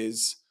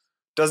DAs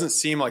doesn't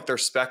seem like they're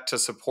spec to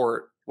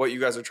support what you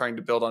guys are trying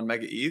to build on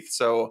MegaETH.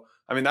 So,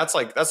 that's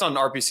not an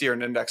RPC or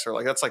an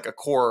indexer. That's a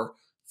core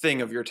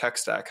thing of your tech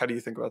stack. How do you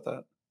think about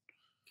that?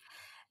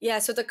 Yeah,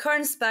 so the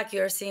current spec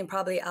you're seeing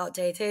probably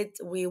outdated.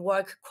 We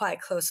work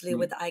quite closely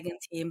with the Eigen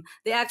team.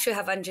 They actually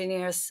have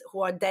engineers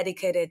who are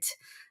dedicated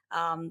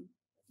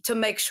to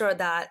make sure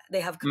that they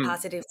have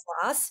capacity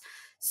for us.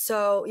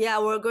 So yeah,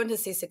 we're going to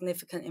see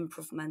significant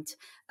improvement.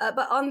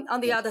 But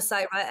on the other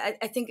side, right,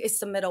 I think it's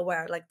the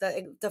middleware.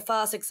 The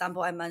first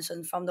example I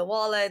mentioned, from the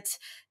wallet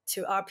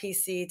to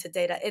RPC to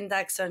data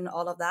indexer and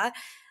all of that.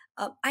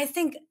 I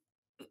think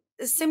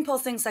simple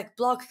things like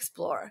Block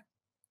Explorer.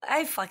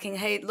 I fucking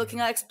hate looking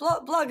at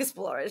Block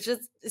Explorer.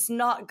 It's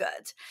not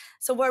good.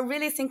 So we're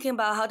really thinking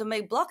about how to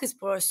make Block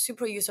Explorer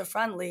super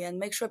user-friendly and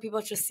make sure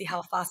people just see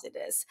how fast it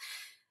is.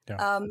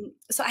 Yeah.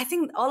 So I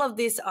think all of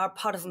these are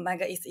part of a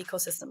MegaETH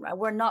ecosystem, right?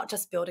 We're not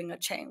just building a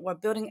chain. We're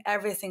building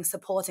everything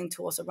supporting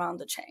tools around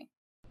the chain.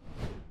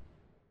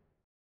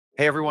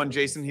 Hey everyone,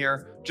 Jason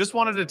here. Just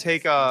wanted to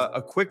take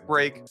a quick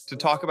break to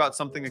talk about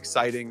something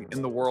exciting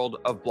in the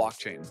world of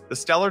blockchain. The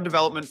Stellar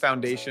Development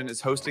Foundation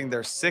is hosting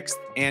their 6th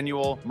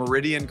annual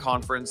Meridian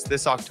conference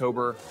this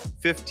October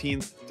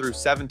 15th through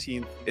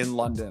 17th in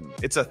London.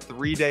 It's a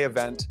 3-day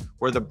event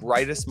where the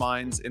brightest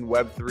minds in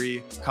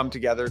Web3 come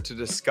together to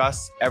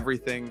discuss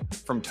everything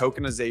from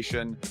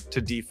tokenization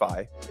to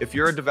DeFi. If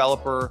you're a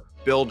developer,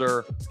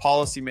 builder,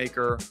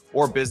 policymaker,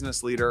 or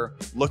business leader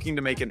looking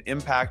to make an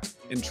impact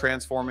in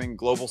transforming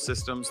global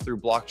systems through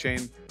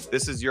blockchain,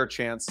 this is your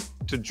chance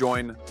to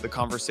join the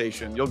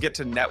conversation. You'll get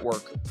to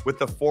network with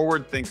the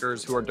forward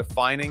thinkers who are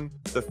defining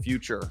the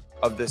future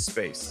of this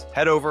space.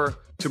 Head over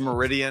to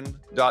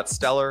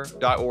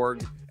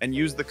meridian.stellar.org and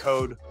use the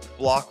code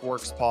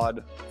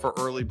BLOCKWORKSPOD for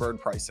early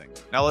bird pricing.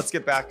 Now let's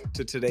get back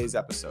to today's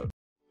episode.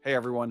 Hey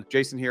everyone,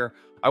 Jason here.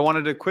 I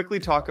wanted to quickly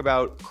talk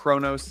about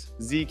Cronos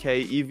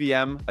ZK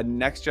EVM, a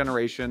next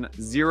generation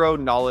zero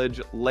knowledge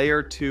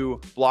layer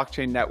 2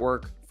 blockchain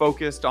network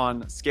focused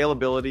on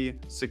scalability,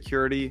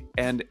 security,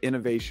 and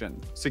innovation.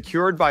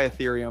 Secured by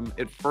Ethereum,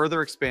 it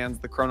further expands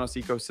the Cronos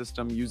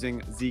ecosystem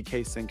using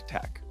ZK Sync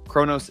tech.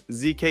 Cronos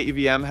ZK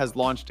EVM has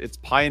launched its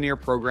Pioneer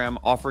program,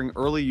 offering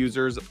early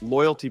users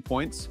loyalty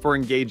points for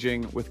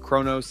engaging with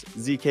Cronos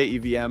ZK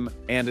EVM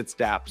and its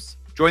dApps.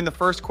 Join the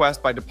first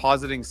quest by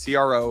depositing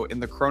CRO in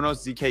the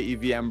Cronos ZK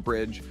EVM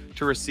bridge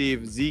to receive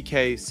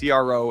ZK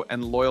CRO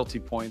and loyalty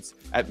points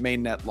at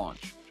mainnet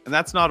launch. And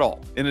that's not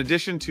all. In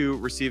addition to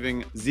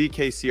receiving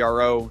ZK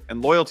CRO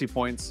and loyalty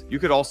points, you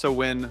could also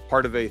win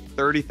part of a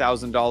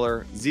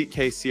 $30,000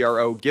 ZK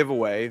CRO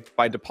giveaway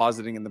by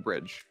depositing in the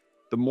bridge.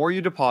 The more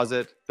you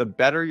deposit, the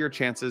better your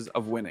chances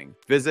of winning.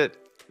 Visit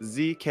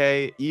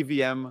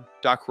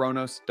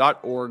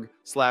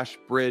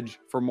zkevm.cronos.org/bridge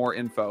for more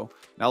info.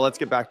 Now let's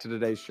get back to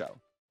today's show.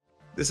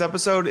 This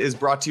episode is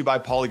brought to you by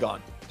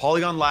Polygon.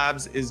 Polygon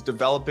Labs is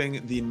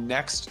developing the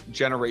next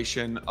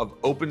generation of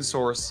open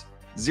source,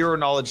 zero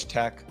knowledge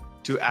tech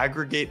to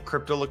aggregate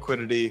crypto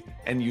liquidity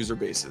and user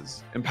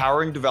bases,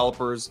 empowering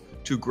developers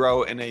to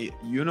grow in a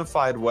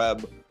unified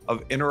web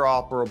of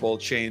interoperable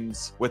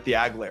chains with the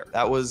AG layer.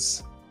 That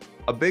was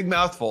a big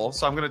mouthful,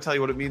 so I'm going to tell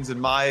you what it means in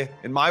my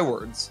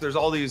words. There's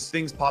all these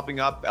things popping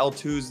up,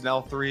 L2s and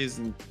L3s,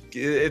 and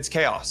it's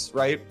chaos,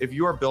 right? If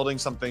you are building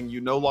something, you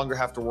no longer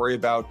have to worry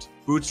about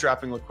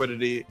bootstrapping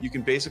liquidity. You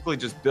can basically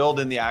just build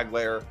in the AG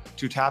layer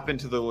to tap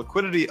into the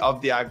liquidity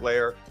of the AG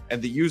layer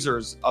and the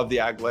users of the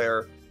AG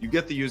layer. You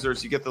get the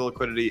users, you get the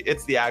liquidity.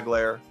 It's the AG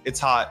layer. It's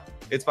hot.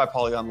 It's by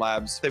Polygon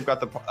Labs. They've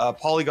got the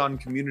Polygon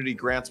Community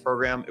Grants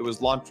Program. It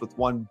was launched with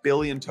 1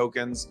 billion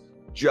tokens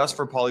just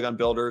for Polygon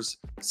builders.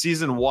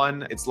 Season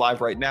 1, it's live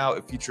right now.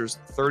 It features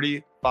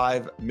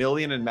 35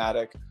 million in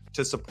Matic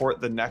to support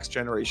the next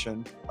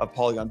generation of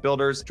Polygon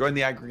builders. Join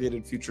the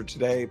aggregated future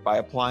today by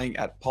applying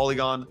at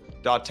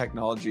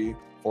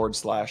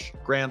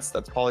polygon.technology/grants.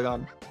 That's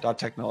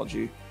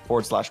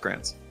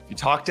polygon.technology/grants. If you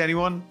talk to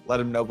anyone, let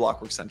them know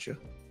Blockworks sent you.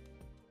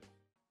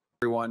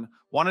 Everyone,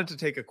 wanted to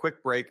take a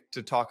quick break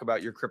to talk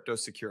about your crypto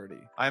security.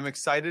 I am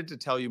excited to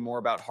tell you more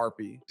about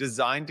Harpy,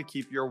 designed to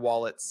keep your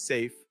wallet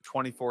safe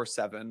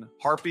 24/7.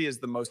 Harpy is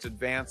the most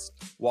advanced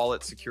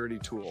wallet security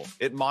tool.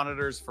 It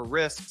monitors for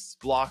risks,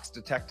 blocks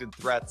detected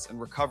threats,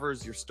 and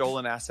recovers your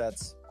stolen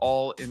assets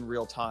all in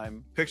real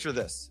time. Picture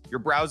this: you're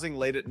browsing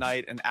late at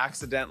night and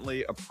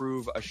accidentally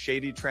approve a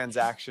shady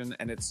transaction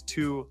and it's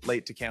too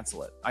late to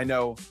cancel it. I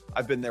know,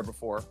 I've been there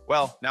before.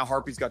 Well, now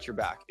Harpy's got your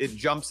back. It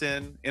jumps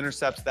in,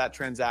 intercepts that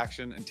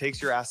transaction, and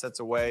takes your assets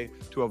away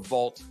to a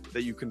vault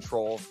that you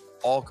control,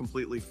 all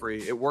completely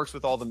free. It works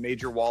with all the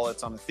major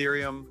wallets on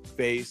Ethereum,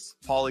 Base,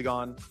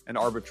 Polygon, and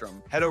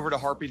Arbitrum. Head over to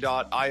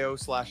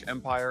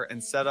harpy.io/empire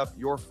and set up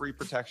your free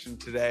protection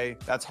today.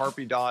 That's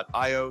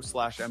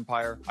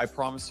harpy.io/empire. I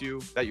promise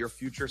you that your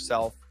future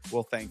self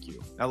will thank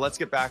you. Now let's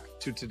get back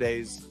to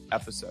today's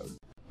episode.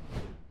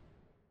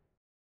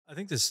 I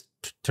think this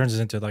turns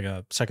into like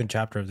a second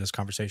chapter of this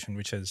conversation,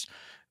 which is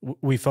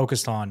we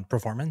focused on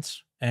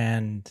performance.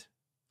 And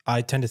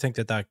I tend to think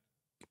that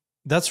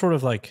that's sort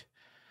of like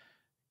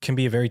can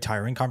be a very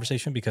tiring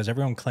conversation because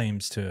everyone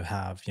claims to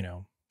have, you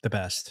know, the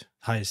best,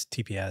 highest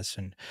TPS.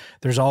 And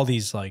there's all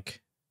these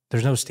like,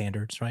 there's no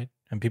standards, right?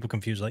 And people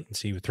confuse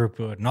latency with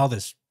throughput and all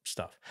this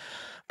stuff.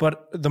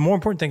 But the more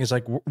important thing is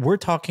like, we're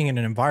talking in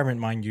an environment,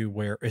 mind you,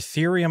 where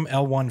Ethereum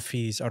L1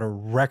 fees are at a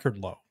record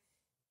low.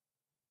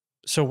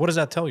 So what does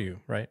that tell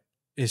you, right?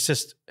 It's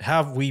just,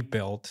 have we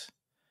built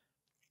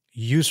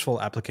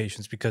useful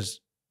applications?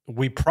 Because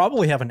we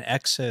probably have an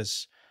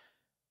excess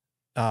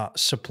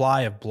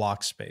supply of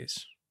block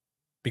space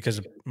because,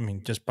 I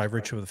mean, just by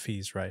virtue of the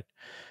fees, right?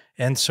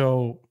 And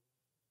so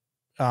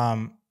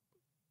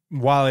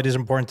while it is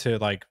important to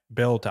like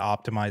build, to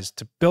optimize,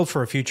 to build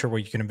for a future where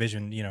you can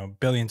envision, you know,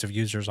 billions of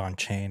users on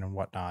chain and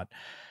whatnot,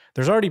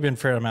 there's already been a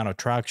fair amount of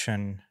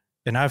traction.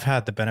 And I've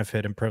had the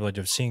benefit and privilege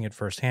of seeing it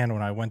firsthand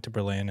when I went to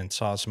Berlin and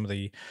saw some of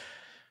the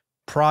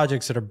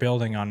projects that are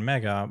building on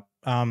Mega.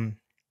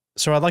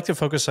 So I'd like to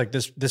focus like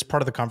this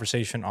part of the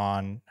conversation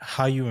on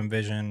how you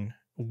envision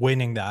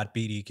winning that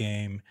BD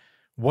game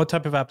what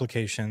type of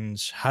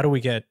applications? How do we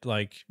get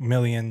like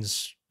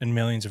millions and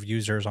millions of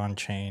users on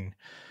chain?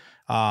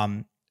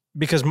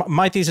 Because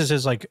my thesis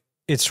is like,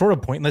 it's sort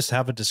of pointless to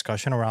have a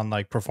discussion around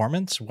like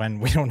performance when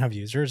we don't have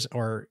users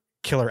or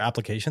killer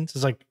applications.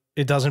 It's like,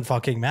 it doesn't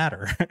fucking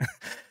matter.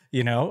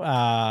 You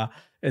know,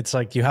 it's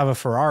like you have a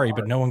Ferrari,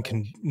 but no one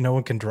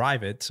can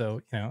drive it.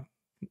 So, you know,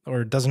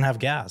 or it doesn't have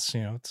gas,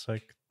 you know, it's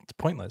like, it's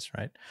pointless.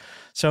 Right.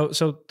 So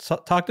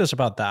talk to us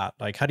about that.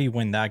 Like, how do you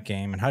win that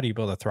game, and how do you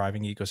build a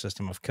thriving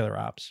ecosystem of killer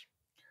apps?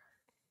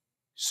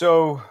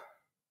 So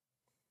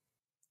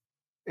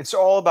it's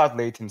all about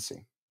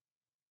latency.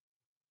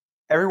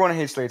 Everyone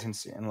hates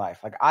latency in life.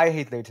 Like, I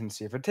hate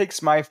latency. If it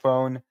takes my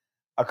phone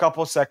a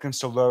couple seconds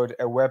to load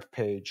a web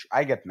page,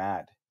 I get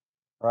mad,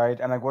 right?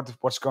 And like,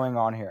 what's going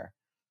on here?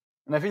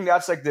 And I think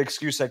that's like the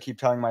excuse I keep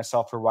telling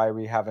myself for why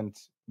we haven't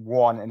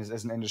won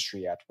as an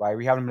industry yet, why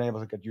we haven't been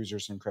able to get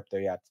users in crypto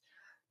yet,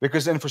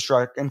 because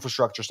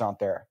infrastructure's not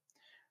there.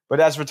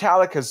 But as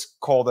Vitalik has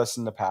called us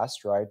in the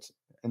past, right,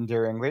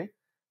 endearingly,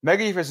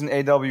 MegaETH is an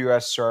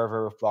AWS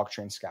server with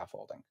blockchain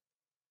scaffolding.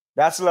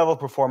 That's the level of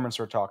performance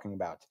we're talking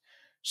about.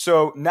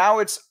 So now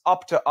it's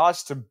up to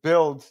us to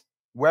build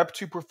Web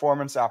 2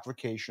 performance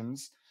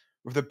applications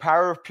with the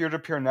power of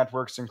peer-to-peer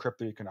networks and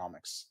crypto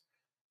economics.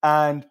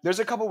 And there's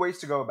a couple ways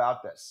to go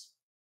about this.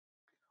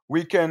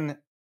 We can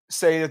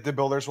say that the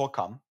builders will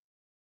come.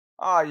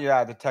 Oh,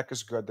 yeah, the tech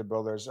is good. The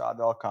builders,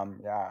 they'll come.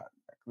 Yeah,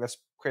 let's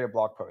create a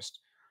blog post.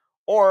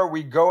 Or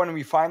we go and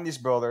we find these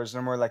builders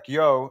and we're like,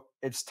 yo,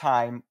 it's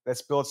time.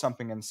 Let's build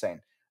something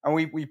insane. And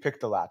we pick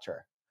the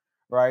latter,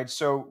 right?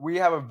 So we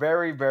have a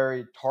very,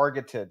 very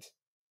targeted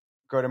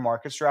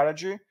go-to-market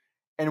strategy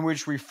in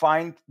which we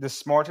find the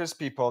smartest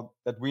people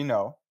that we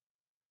know.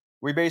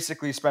 We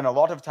basically spend a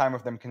lot of time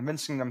with them,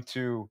 convincing them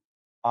to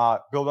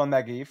build on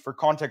MegaETH. For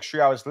context,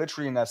 Shuyao is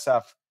literally in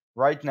SF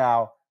right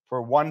now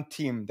for one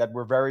team that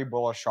we're very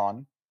bullish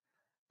on.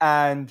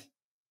 And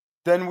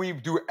then we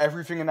do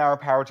everything in our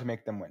power to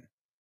make them win.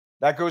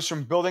 That goes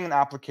from building an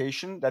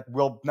application that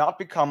will not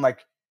become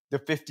like the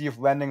 50th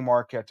lending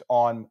market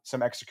on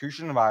some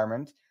execution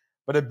environment,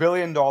 but $1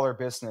 billion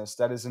business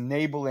that is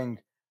enabling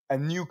a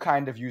new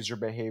kind of user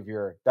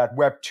behavior that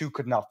Web 2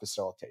 could not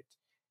facilitate.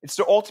 It's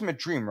the ultimate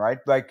dream, right?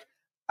 Like,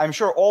 I'm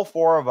sure all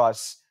four of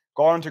us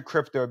got into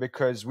crypto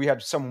because we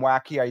had some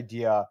wacky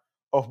idea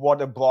of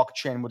what a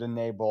blockchain would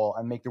enable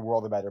and make the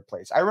world a better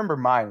place. I remember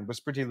mine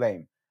was pretty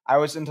lame. I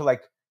was into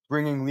like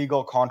bringing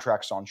legal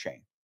contracts on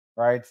chain,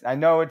 right? I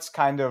know it's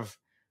kind of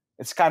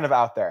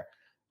out there.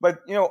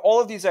 But, you know,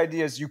 all of these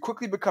ideas, you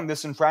quickly become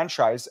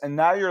disenfranchised. And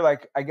now you're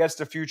like, I guess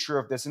the future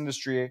of this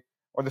industry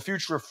or the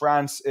future of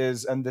France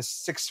is in this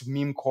 6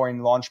 meme coin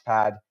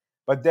launchpad.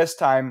 But this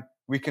time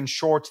we can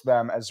short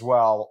them as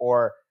well.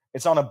 Or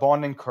it's on a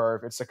bonding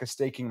curve. It's like a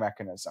staking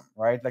mechanism,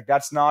 right? Like,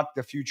 that's not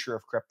the future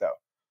of crypto.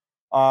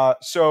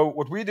 So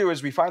what we do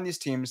is we find these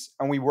teams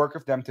and we work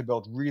with them to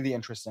build really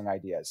interesting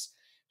ideas.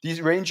 These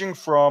ranging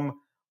from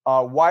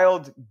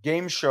wild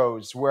game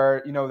shows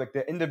where, you know, like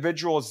the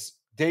individual's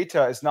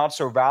data is not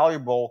so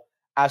valuable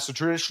as to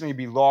traditionally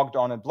be logged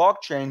on a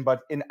blockchain,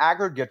 but in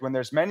aggregate, when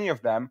there's many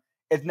of them,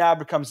 it now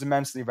becomes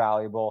immensely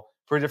valuable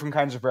for different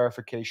kinds of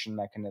verification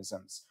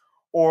mechanisms.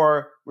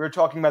 Or we're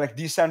talking about like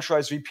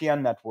decentralized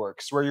VPN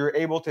networks, where you're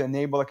able to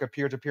enable like a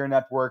peer-to-peer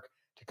network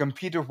to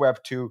compete with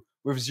Web 2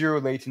 with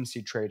zero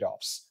latency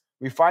trade-offs.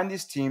 We find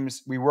these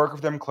teams, we work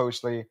with them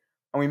closely,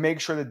 and we make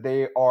sure that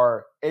they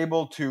are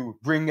able to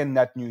bring in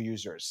net new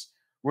users.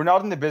 We're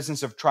not in the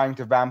business of trying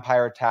to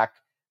vampire attack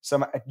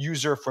some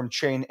user from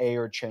chain A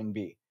or chain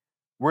B.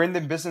 We're in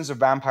the business of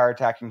vampire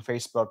attacking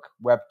Facebook,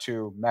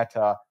 Web2,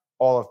 Meta,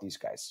 all of these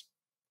guys.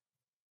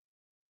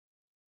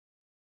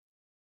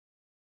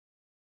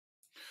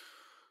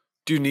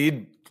 Do you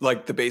need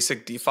like the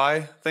basic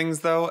DeFi things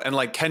though? And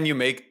like, can you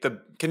make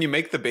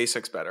the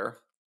basics better?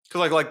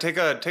 Because like take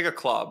a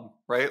club,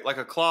 right? Like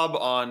a club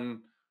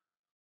on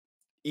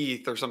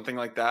ETH or something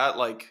like that.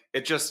 Like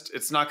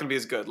it's not going to be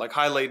as good. Like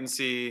high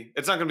latency,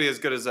 it's not going to be as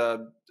good as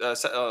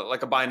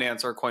like a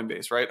Binance or a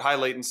Coinbase, right? High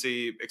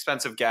latency,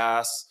 expensive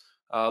gas,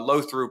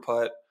 low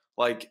throughput.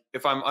 Like,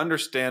 if I'm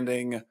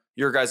understanding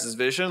your guys'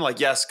 vision, like,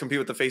 yes, compete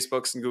with the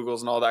Facebooks and Googles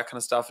and all that kind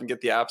of stuff and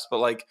get the apps, but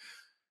like,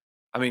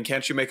 I mean,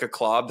 can't you make a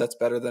club that's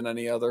better than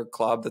any other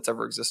club that's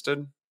ever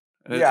existed?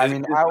 And yeah, I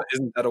mean,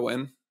 isn't that a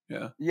win?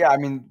 Yeah. Yeah, I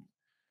mean,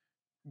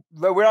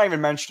 we're not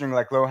even mentioning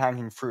like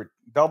low-hanging fruit.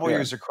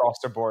 W's across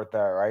the board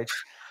there, right?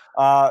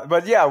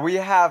 But yeah, we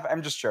have.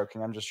 I'm just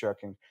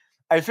joking.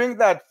 I think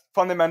that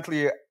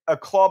fundamentally, a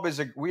club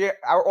is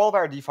all of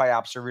our DeFi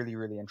apps are really,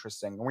 really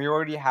interesting, and we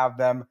already have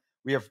them.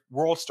 We have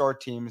world star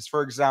teams.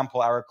 For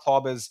example, our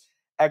club is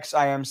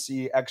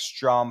XIMC,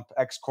 XJump,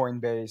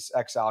 XCoinbase,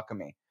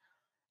 XAlchemy.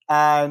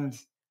 And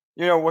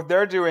you know what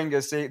they're doing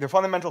is the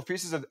fundamental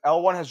thesis that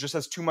L1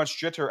 has too much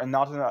jitter and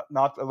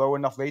not a low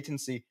enough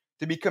latency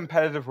to be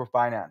competitive with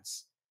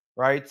Binance,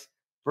 right?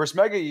 Versus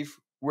MegaETH,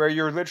 where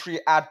you're literally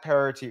at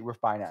parity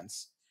with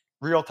Binance,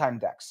 real-time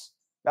DEX.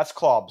 That's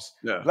clubs.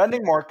 Yeah.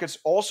 Lending markets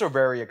also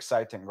very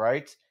exciting,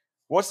 right?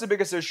 What's the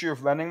biggest issue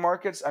of lending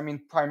markets? I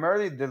mean,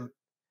 primarily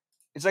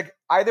it's like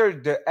either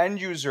the end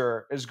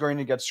user is going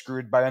to get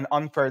screwed by an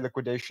unfair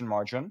liquidation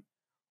margin,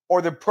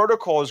 or the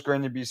protocol is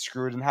going to be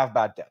screwed and have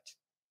bad debt.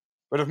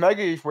 But with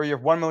MegaETH, where you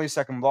have 1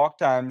 millisecond block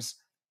times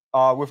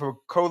with a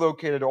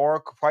co-located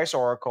price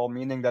oracle,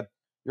 meaning that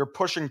you're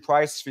pushing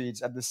price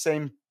feeds at the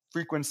same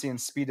frequency and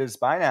speed as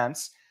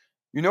Binance,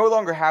 you no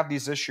longer have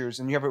these issues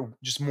and you have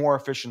just more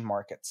efficient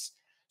markets.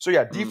 So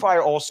yeah, DeFi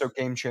also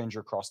game changer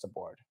across the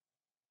board.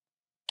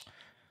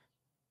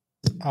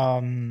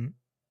 Can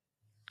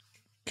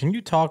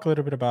you talk a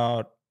little bit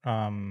about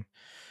the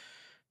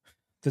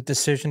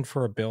decision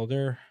for a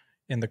builder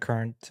in the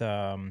current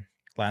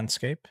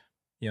landscape?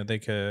 You know, they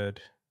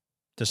could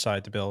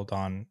decide to build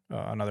on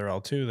another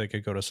L2. They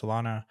could go to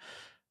Solana.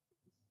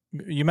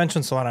 You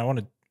mentioned Solana. I want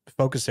to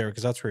focus there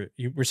because that's where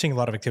we're seeing a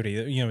lot of activity.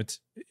 You know,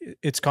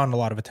 it's gotten a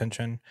lot of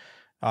attention.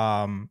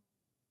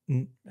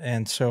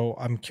 And so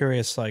I'm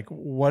curious, like,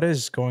 what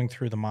is going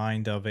through the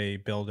mind of a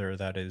builder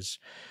that is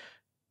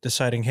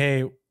deciding,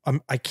 hey,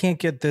 I can't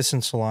get this in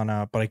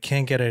Solana, but I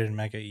can get it in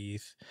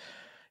MegaETH.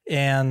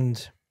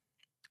 And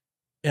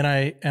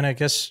I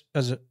guess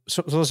so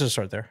let's just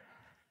start there.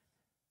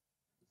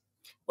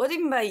 What do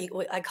you mean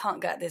by I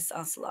can't get this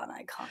on Solana?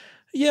 I can't.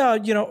 Yeah,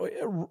 you know,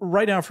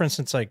 right now, for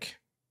instance, like,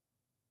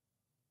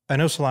 I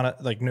know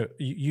Solana, like, no,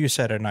 you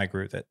said it and I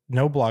agree with it.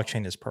 No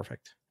blockchain is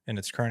perfect in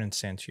its current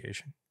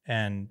instantiation.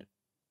 And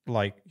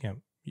like, you know,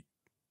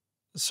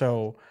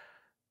 so,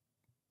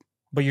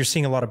 but you're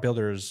seeing a lot of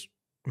builders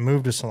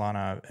move to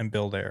Solana and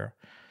build there.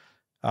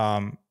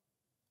 And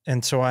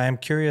so I am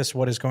curious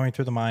what is going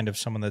through the mind of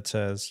someone that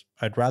says,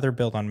 I'd rather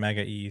build on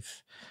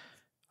MegaETH.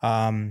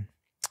 And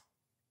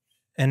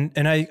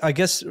I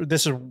guess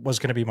this was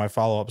going to be my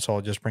follow-up, so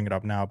I'll just bring it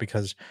up now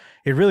because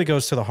it really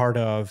goes to the heart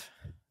of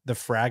the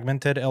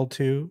fragmented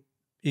L2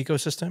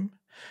 ecosystem.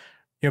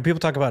 You know, people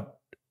talk about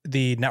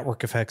the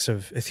network effects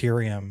of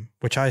Ethereum,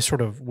 which I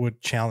sort of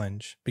would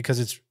challenge because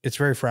it's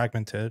very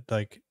fragmented.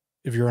 Like,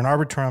 if you're an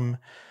Arbitrum,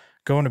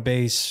 going to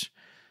base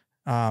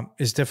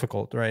is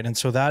difficult, right? And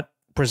so that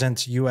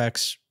presents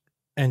UX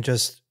and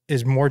just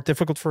is more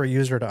difficult for a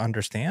user to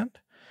understand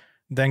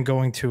than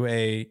going to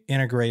a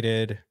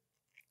integrated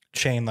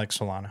chain like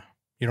Solana.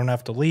 You don't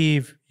have to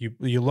leave.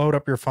 You load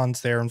up your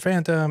funds there in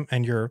Phantom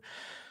and you're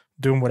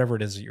doing whatever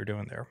it is that you're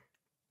doing there.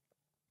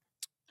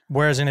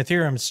 Whereas in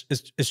Ethereum,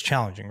 it's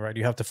challenging, right?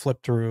 You have to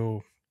flip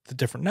through the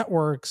different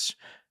networks.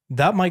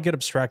 That might get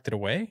abstracted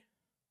away,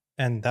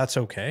 and that's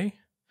okay.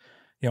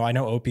 You know, I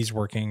know OP's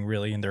working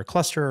really in their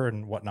cluster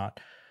and whatnot,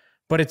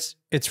 but it's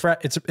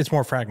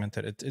more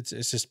fragmented. It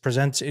just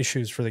presents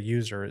issues for the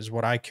user is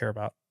what I care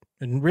about,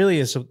 and really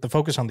is the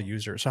focus on the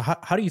user. So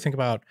how do you think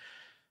about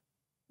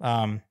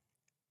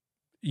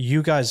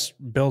you guys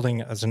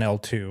building as an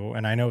L2?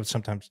 And I know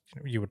sometimes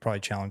you would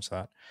probably challenge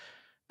that,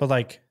 but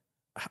like,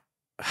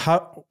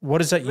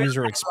 what is that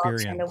user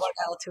experience? The word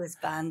L2 is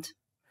banned.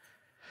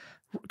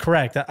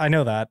 Correct. I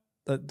know that.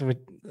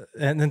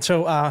 And then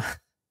so,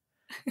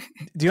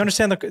 do you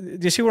understand do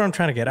you see where I'm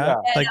trying to get at?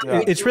 Yeah, like,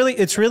 yeah.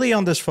 It's really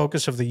on this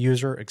focus of the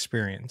user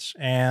experience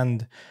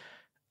and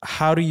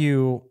how do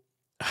you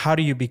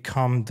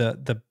become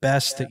the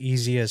best, the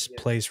easiest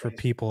place for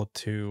people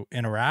to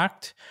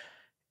interact?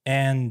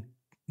 And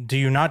do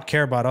you not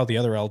care about all the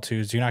other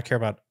L2s? Do you not care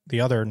about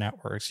the other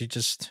networks? You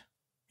just,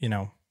 you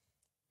know.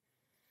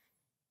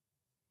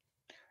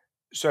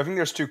 So I think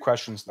there's two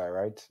questions there,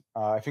 right?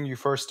 I think you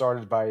first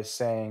started by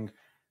saying,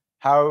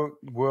 how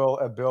will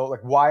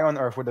why on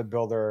earth would a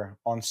builder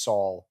on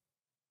Sol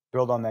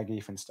build on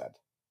MegaETH instead?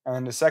 And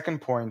then the second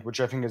point, which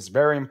I think is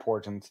very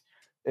important,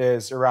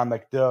 is around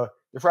like the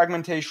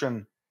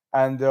fragmentation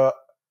and the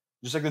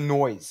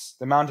noise,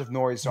 the amount of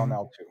noise on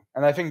L2.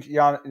 And I think,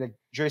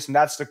 Jason,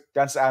 that's the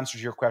answer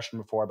to your question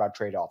before about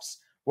trade-offs.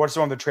 What's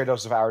one of the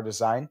trade-offs of our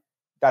design?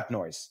 That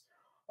noise.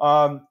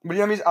 But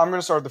I'm going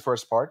to start with the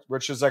first part,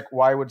 which is like,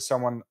 why would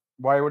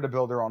a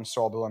builder on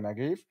Sol build on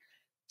MegaETH?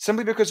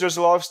 Simply because there's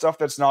a lot of stuff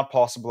that's not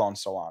possible on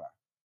Solana.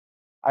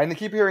 I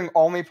keep hearing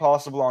only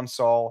possible on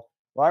Sol.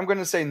 Well, I'm going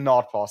to say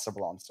not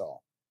possible on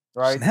Sol,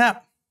 right?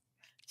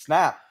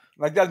 Snap.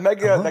 Like that like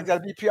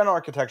that VPN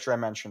architecture I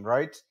mentioned,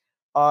 right?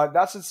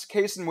 That's a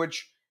case in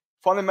which,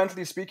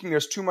 fundamentally speaking,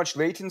 there's too much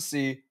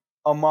latency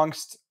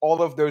amongst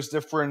all of those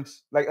different,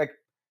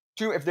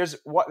 if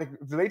the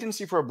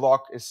latency for a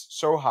block is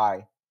so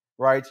high,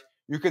 right?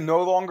 You can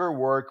no longer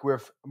work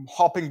with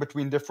hopping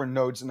between different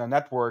nodes in a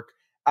network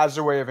as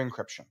a way of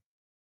encryption.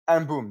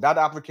 And boom, that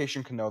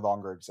application can no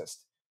longer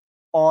exist.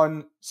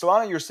 On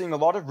Solana, you're seeing a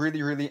lot of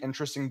really, really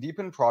interesting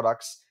deepened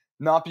products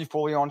not be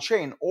fully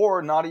on-chain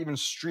or not even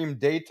stream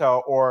data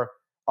or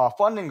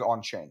funding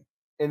on-chain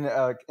in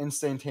an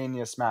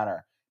instantaneous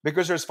manner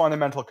because there's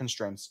fundamental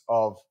constraints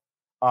of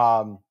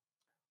Solana.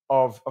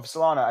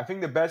 I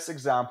think the best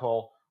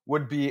example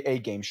would be a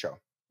game show,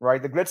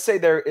 right? Like, let's say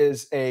there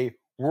is a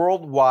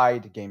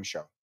worldwide game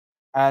show.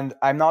 And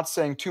I'm not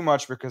saying too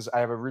much because I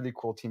have a really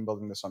cool team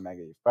building this on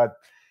MegaETH. But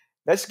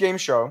this game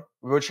show,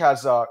 which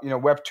has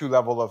Web 2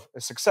 level of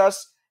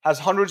success, has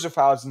hundreds of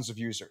thousands of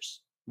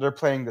users that are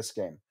playing this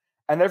game.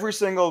 And every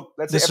single,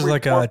 let's This say is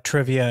like a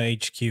trivia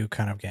HQ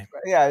kind of game.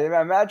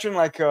 Yeah, imagine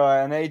like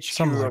an HQ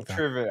Something like of that.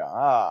 trivia.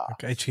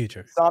 Okay, HQ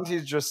trivia.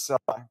 Santi's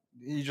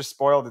he just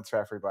spoiled it for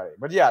everybody.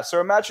 But yeah, so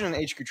imagine an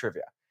HQ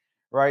trivia,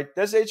 right?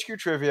 This HQ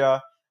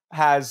trivia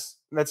has,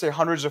 let's say,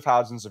 hundreds of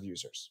thousands of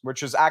users,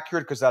 which is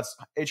accurate because that's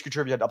HQ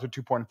trivia had up to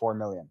 2.4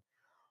 million.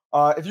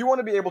 If you want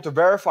to be able to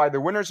verify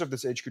the winners of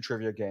this HQ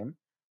trivia game,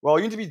 well,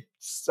 you need to be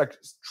like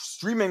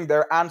streaming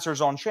their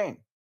answers on chain.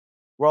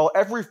 Well,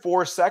 every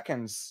 4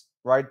 seconds,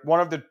 right,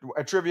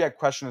 a trivia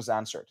question is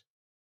answered.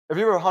 If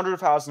you have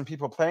 100,000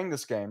 people playing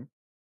this game,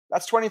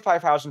 that's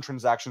 25,000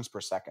 transactions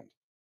per second.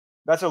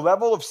 That's a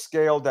level of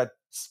scale that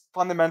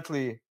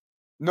fundamentally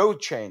no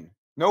chain,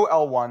 no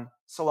L1,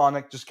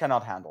 Solana just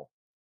cannot handle,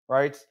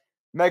 right?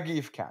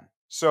 MegaETH can.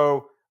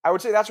 So I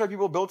would say that's why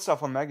people build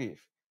stuff on MegaETH,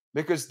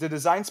 because the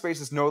design space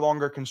is no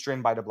longer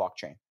constrained by the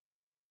blockchain.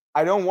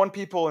 I don't want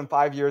people in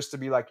 5 years to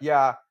be like,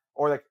 yeah,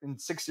 or like in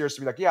 6 years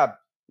to be like, yeah,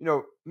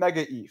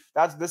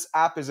 MegaETH. This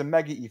app is a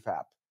MegaETH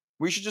app.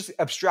 We should just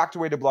abstract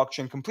away the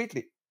blockchain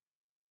completely,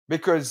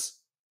 because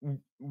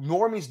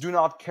normies do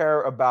not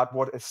care about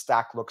what a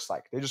stack looks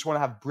like. They just want to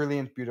have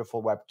brilliant,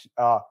 beautiful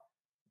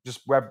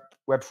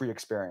web-free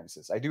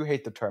experiences. I do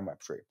hate the term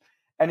web-free.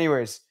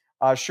 Anyways,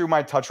 Shu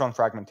might touch on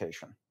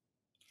fragmentation.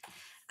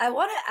 I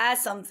want to add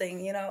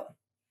something.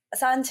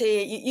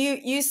 Santi,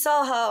 you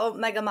saw how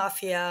Mega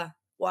Mafia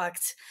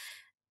worked.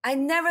 I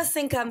never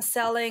think I'm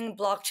selling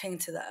blockchain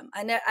to them.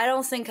 I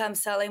don't think I'm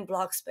selling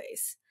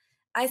blockspace.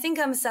 I think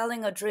I'm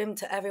selling a dream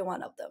to every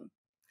one of them.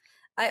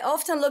 I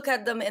often look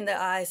at them in their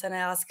eyes and I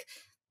ask,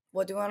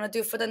 what do you want to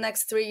do for the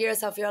next 3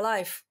 years of your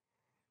life?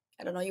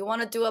 I don't know. You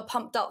want to do a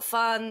pumped up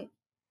fun,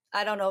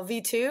 I don't know,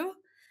 V2?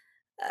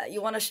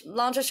 You want to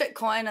launch a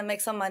shitcoin and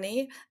make some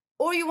money?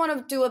 Or you want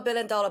to do $1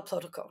 billion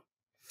protocol?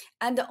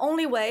 And the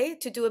only way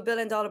to do $1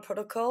 billion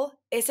protocol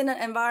is in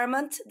an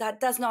environment that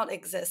does not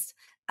exist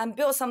and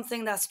build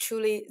something that's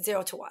truly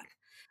 0 to 1.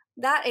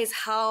 That is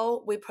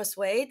how we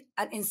persuade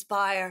and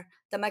inspire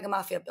the Mega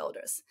Mafia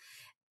builders.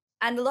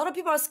 And a lot of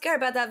people are scared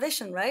about that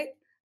vision, right?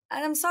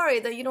 And I'm sorry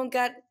that you don't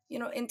get,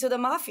 into the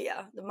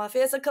mafia. The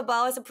mafia is a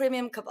cabal, it's a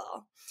premium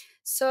cabal.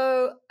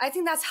 So I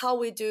think that's how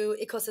we do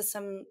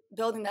ecosystem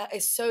building that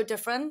is so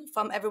different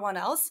from everyone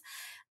else.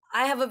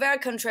 I have a very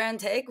contrarian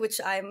take, which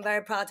I'm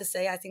very proud to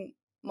say. I think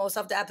most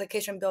of the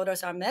application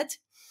builders are mid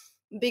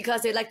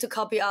because they like to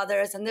copy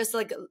others. And there's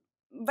like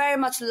very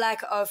much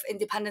lack of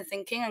independent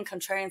thinking and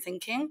contrarian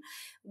thinking.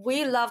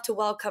 We love to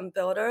welcome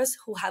builders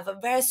who have a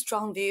very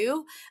strong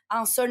view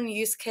on certain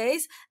use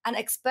case and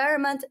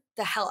experiment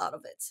the hell out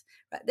of it.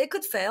 Right? They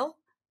could fail,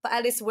 but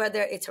at least where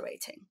they're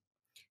iterating.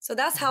 So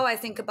that's how I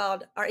think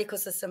about our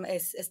ecosystem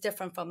is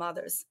different from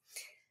others.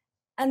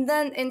 And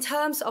then in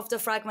terms of the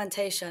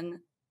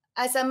fragmentation,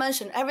 as I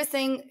mentioned,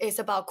 everything is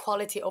about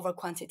quality over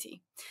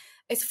quantity.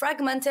 It's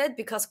fragmented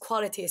because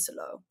quality is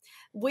low.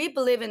 We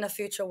believe in a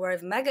future where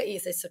if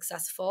MegaETH is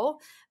successful,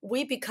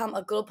 we become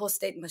a global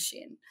state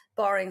machine,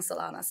 borrowing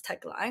Solana's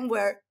tagline,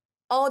 where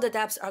all the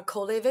dApps are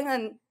co-living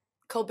and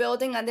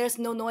co-building and there's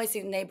no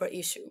noisy neighbor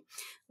issue.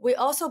 We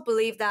also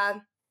believe that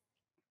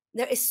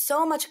there is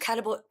so much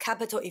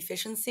capital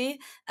efficiency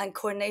and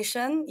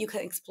coordination you can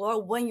explore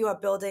when you are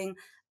building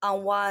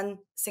on one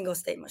single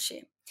state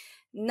machine.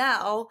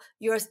 Now,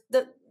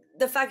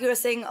 the fact you're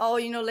saying,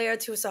 layer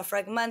 2s are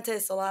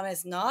fragmented, Solana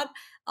is not,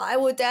 I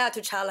would dare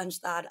to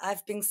challenge that.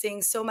 I've been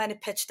seeing so many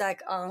pitch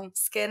deck on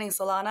scaling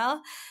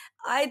Solana.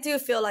 I do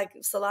feel like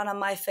Solana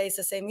might face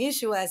the same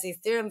issue as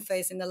Ethereum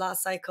faced in the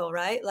last cycle,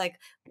 right? Like,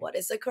 what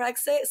is the correct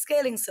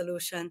scaling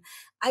solution?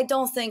 I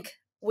don't think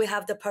we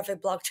have the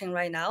perfect blockchain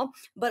right now,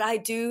 but I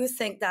do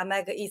think that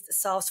MegaETH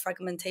solves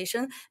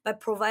fragmentation by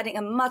providing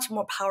a much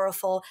more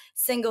powerful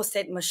single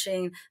state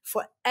machine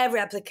for every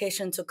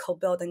application to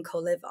co-build and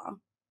co-live on.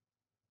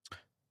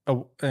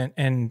 Oh,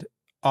 and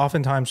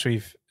oftentimes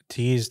we've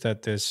teased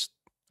that this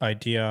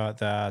idea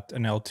that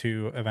an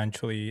L2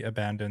 eventually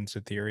abandons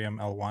Ethereum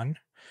L1.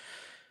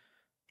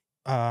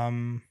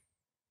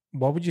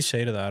 What would you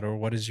say to that, or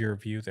what is your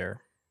view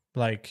there?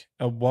 Like,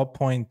 at what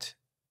point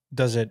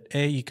does it,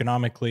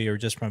 economically, or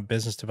just from a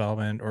business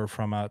development or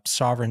from a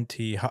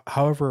sovereignty,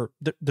 however,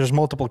 there's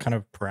multiple kind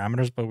of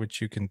parameters by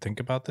which you can think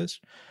about this.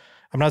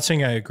 I'm not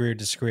saying I agree or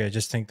disagree. I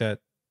just think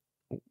that,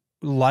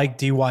 like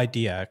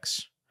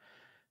DYDX,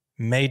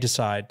 may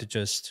decide to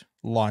just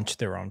launch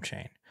their own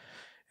chain.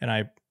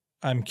 And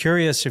I'm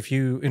curious if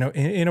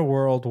in a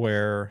world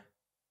where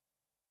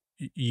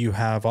you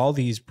have all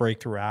these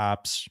breakthrough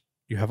apps,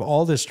 you have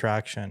all this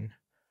traction,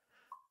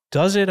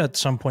 does it at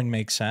some point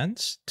make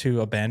sense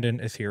to abandon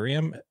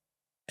Ethereum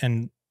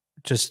and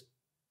just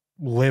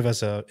live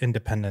as an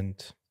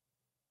independent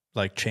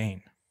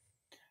chain?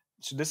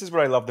 So this is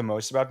what I love the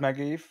most about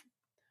MegaETH.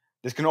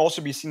 This can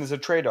also be seen as a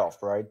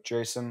trade-off, right,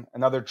 Jason?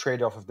 Another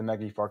trade-off of the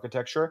MegaETH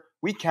architecture.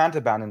 We can't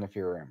abandon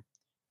Ethereum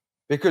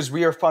because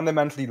we are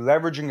fundamentally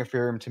leveraging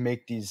Ethereum to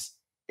make these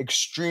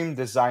extreme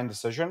design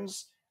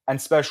decisions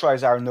and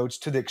specialize our nodes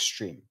to the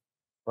extreme,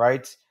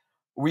 right?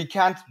 We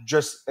can't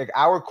just,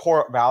 our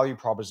core value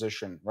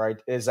proposition, right,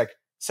 is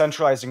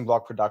centralizing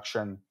block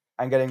production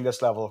and getting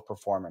this level of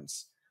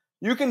performance.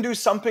 You can do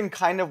something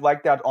kind of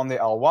like that on the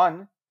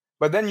L1,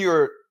 but then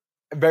you're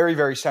very,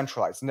 very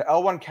centralized. And the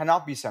L1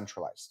 cannot be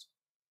centralized.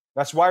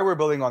 That's why we're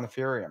building on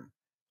Ethereum.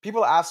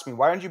 People ask me,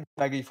 why don't you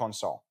build MegaETH on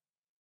Sol?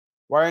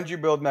 Why don't you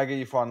build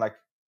MegaETH on like,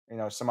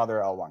 some other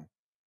L1?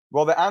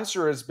 Well, the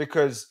answer is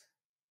because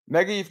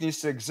MegaETH needs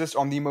to exist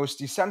on the most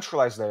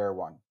decentralized layer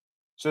 1,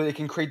 so they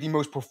can create the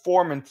most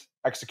performant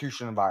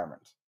execution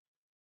environment.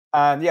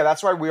 And yeah,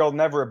 that's why we'll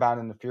never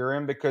abandon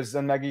Ethereum, because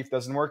then MegaETH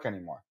doesn't work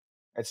anymore.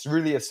 It's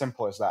really as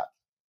simple as that.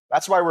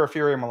 That's why we're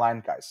Ethereum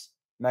aligned, guys.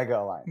 Mega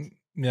aligned.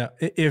 Yeah.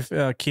 If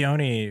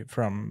Keone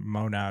from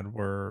Monad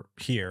were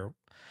here,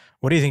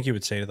 what do you think you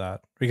would say to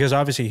that? Because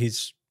obviously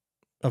he's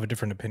of a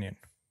different opinion.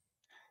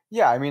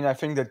 Yeah, I mean, I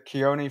think that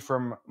Keone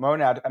from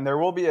Monad, and there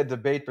will be a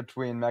debate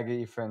between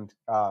MegaETH and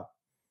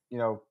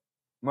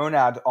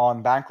Monad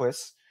on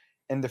Bankless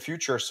in the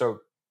future. So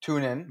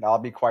tune in. That'll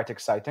be quite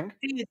exciting.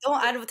 You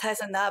don't advertise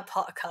on that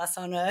podcast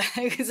on an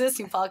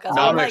existing podcast.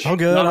 Namik, I'm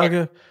good. Namik, I'm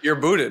good. You're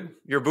booted.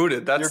 You're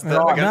booted. That's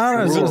You're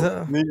against no,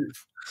 the rules.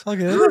 It's all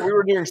good. We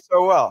were doing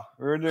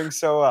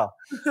so well.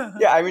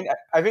 Yeah, I mean,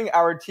 I think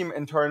our team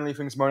internally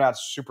thinks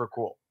Monad's super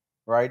cool,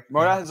 right?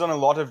 Monad has done a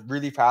lot of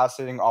really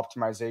fascinating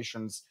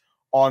optimizations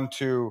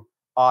onto,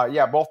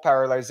 both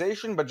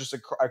parallelization, but just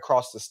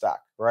across the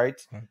stack,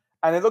 right?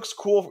 And it looks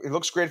cool. It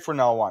looks great for an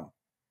L1,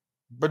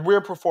 but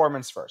we're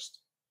performance first.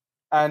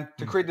 And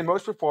to create the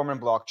most performant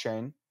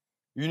blockchain,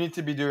 you need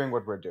to be doing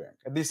what we're doing.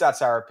 At least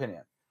that's our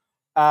opinion.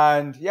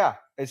 And yeah,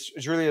 it's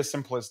really as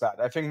simple as that.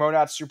 I think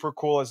Monad's super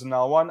cool as an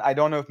L1. I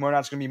don't know if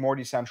Monad's going to be more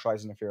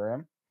decentralized in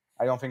Ethereum.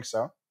 I don't think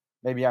so.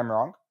 Maybe I'm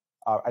wrong.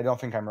 I don't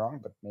think I'm wrong,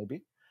 but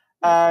maybe.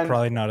 And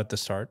probably not at the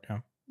start. Yeah.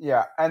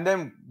 Yeah. And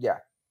then,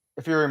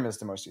 Ethereum is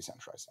the most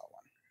decentralized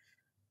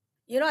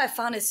L1. I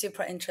found it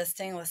super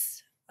interesting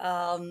was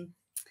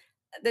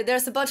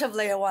there's a bunch of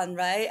layer 1,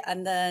 right?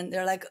 And then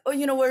they're like,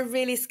 we're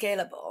really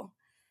scalable.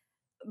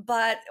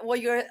 But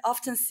what you're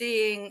often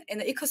seeing in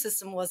the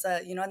ecosystem was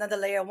another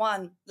layer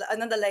 1,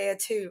 another layer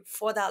 2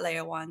 for that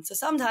layer 1. So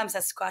sometimes I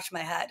scratch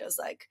my head. It was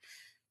like,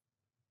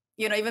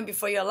 even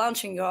before you're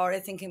launching, you're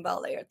already thinking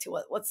about layer 2.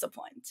 What's the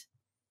point?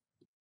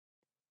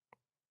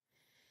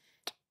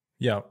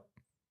 Yeah.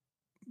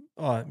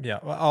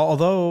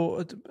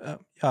 Although,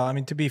 I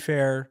mean, to be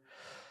fair,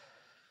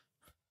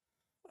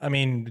 I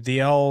mean, the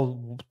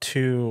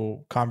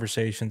L2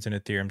 conversations in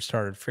Ethereum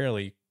started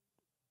fairly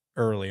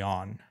early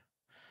on.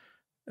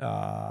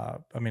 I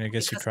mean, I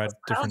guess Because you tried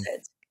different.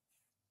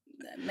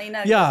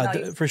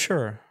 For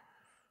sure.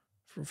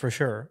 For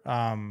sure.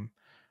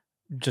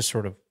 Just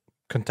sort of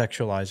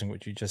contextualizing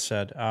what you just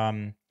said.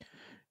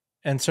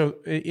 And so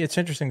it's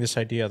interesting, this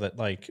idea that,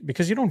 like,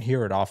 because you don't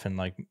hear it often,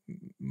 like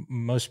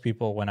most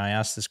people, when I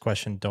ask this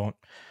question,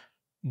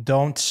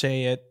 don't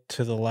say it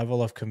to the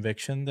level of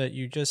conviction that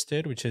you just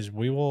did, which is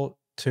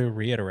to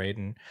reiterate,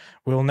 and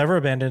we will never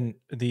abandon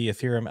the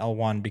Ethereum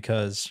L1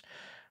 because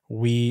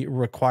we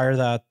require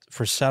that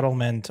for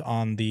settlement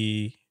on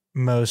the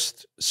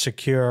most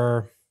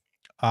secure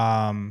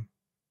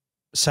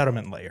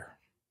settlement layer.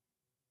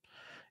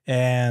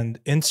 And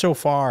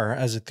insofar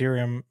as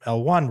Ethereum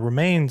L1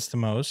 remains the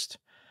most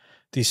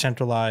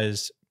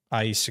decentralized,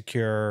 i.e.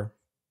 secure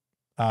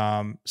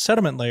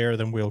settlement layer,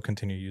 then we'll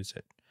continue to use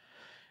it.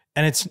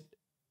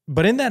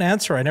 But in that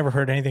answer, I never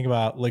heard anything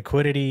about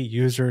liquidity,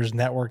 users,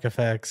 network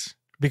effects,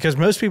 because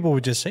most people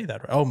would just say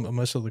that, oh,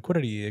 most of the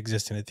liquidity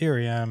exists in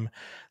Ethereum.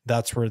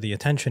 That's where the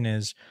attention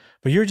is.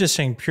 But you're just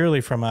saying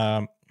purely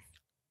from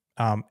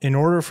in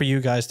order for you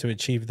guys to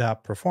achieve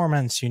that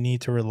performance, you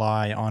need to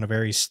rely on a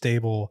very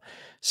stable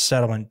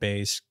settlement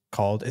base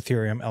called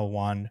Ethereum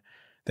L1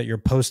 that you're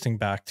posting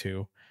back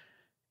to.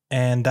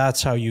 And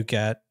that's how you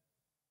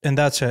and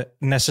that's a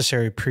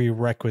necessary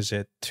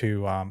prerequisite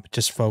to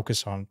just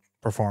focus on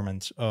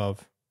performance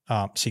of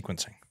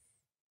sequencing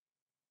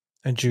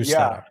and juice that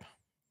up.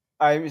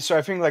 I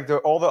think like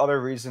all the other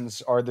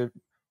reasons are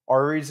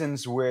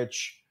reasons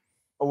which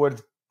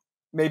would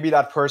maybe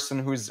that person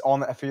who's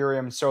on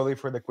Ethereum solely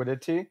for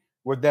liquidity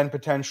would then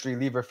potentially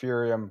leave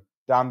Ethereum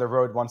down the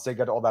road once they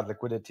get all that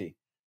liquidity,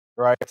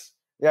 right?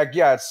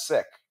 Yeah, it's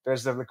sick.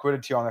 There's the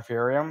liquidity on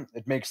Ethereum.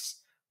 It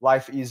makes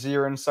life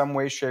easier in some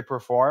way, shape,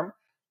 or form.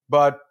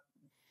 But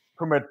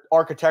from an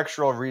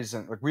architectural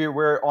reason, like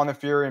we're on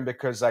Ethereum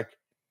because like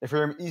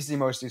Ethereum is the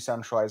most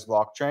decentralized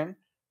blockchain,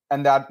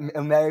 and that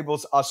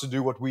enables us to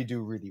do what we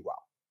do really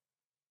well.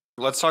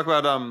 Let's talk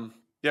about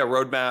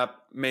roadmap,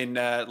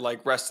 mainnet,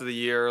 like rest of the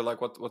year,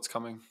 like what's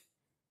coming.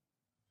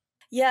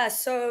 Yeah,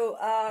 so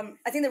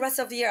I think the rest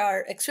of the year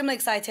are extremely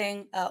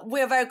exciting.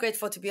 We are very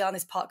grateful to be on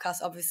this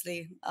podcast,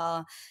 obviously.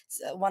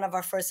 It's one of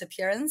our first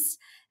appearance.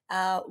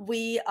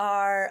 We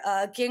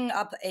are gearing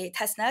up a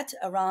testnet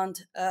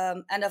around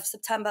end of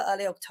September,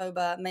 early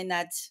October,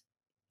 mainnet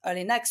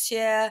early next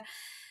year.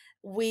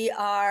 We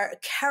are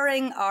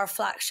carrying our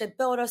flagship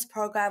builders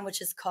program,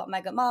 which is called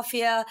Mega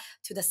Mafia,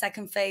 to the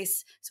second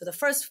phase. So the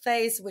first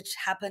phase, which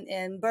happened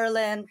in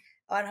Berlin,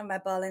 I don't have my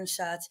Berlin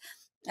shirt,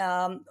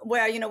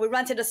 where we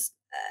rented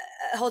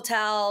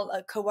hotel,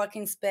 a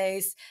co-working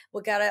space.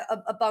 We got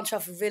a bunch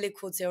of really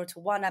cool 0 to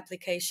 1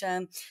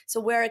 application. So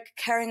we're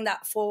carrying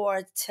that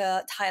forward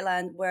to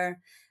Thailand, where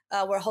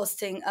we're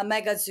hosting a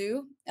mega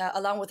zoo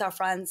along with our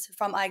friends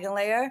from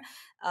EigenLayer.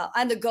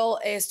 And the goal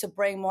is to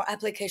bring more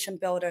application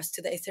builders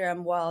to the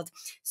Ethereum world.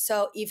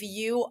 So if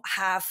you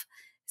have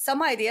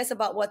some ideas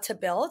about what to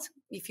build,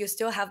 if you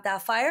still have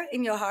that fire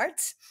in your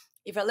heart,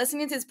 if you're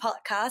listening to this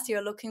podcast,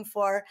 you're looking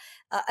for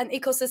an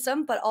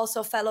ecosystem, but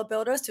also fellow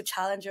builders to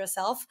challenge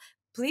yourself,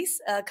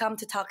 please come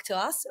to talk to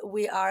us.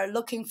 We are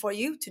looking for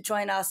you to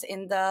join us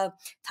in the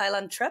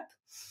Thailand trip.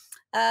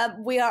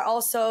 We are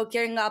also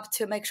gearing up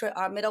to make sure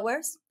our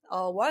middlewares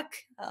all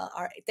work.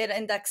 Our data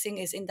indexing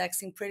is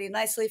indexing pretty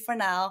nicely for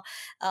now.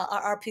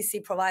 Our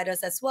RPC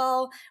providers as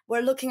well.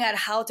 We're looking at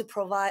how to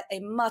provide a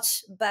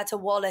much better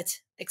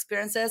wallet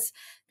experiences,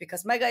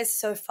 because Mega is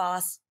so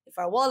fast. If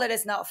our wallet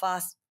is not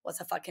fast, what's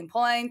the fucking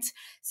point?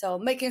 So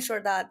making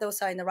sure that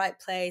those are in the right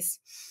place.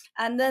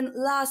 And then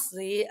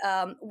lastly,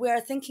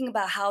 we're thinking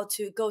about how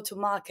to go to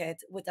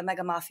market with the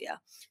Mega Mafia.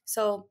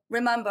 So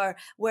remember,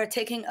 we're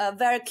taking a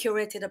very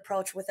curated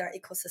approach with our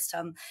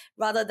ecosystem.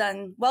 Rather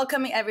than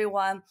welcoming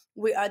everyone,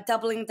 we are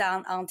doubling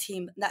down on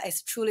team that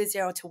is truly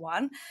 0 to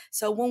 1.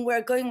 So when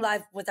we're going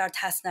live with our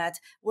testnet,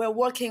 we're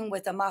working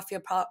with the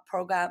Mafia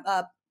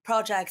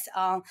projects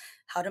on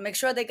how to make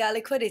sure they get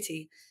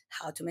liquidity,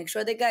 how to make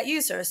sure they get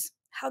users,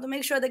 how to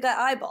make sure they get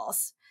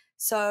eyeballs.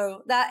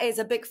 So that is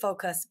a big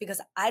focus,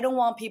 because I don't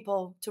want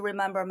people to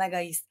remember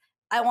MegaETH.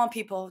 I want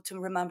people to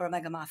remember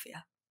Mega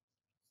Mafia.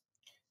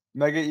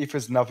 MegaETH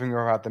is nothing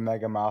without the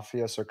Mega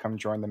Mafia, so come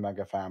join the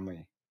Mega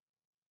family.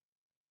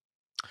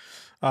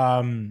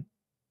 For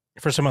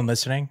someone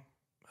listening,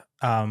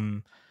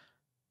 tell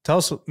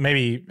us,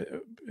 maybe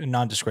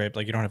nondescript,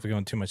 like you don't have to go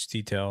into too much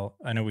detail.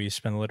 I know we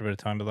spent a little bit of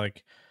time, but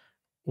like,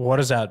 what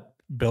does that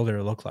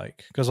builder look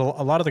like? Because a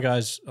lot of the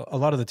guys, a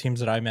lot of the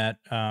teams that I met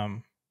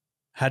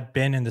had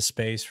been in the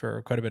space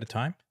for quite a bit of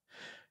time.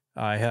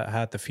 I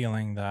had the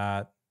feeling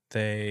that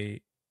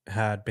they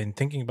had been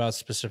thinking about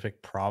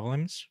specific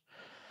problems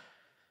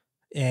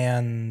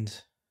and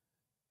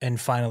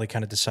finally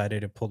kind of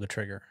decided to pull the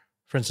trigger.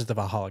 For instance, the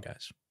Valhalla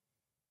guys.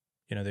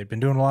 You know, they've been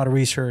doing a lot of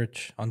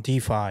research on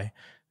DeFi.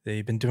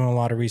 They've been doing a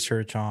lot of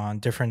research on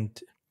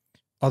different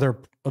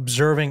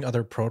observing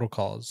other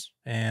protocols,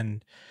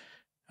 and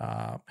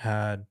I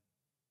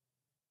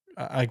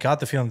got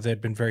the feeling that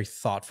they'd been very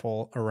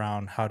thoughtful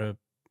around how to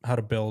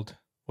build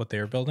what they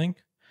were building,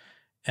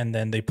 and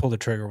then they pulled the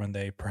trigger when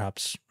they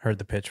perhaps heard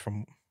the pitch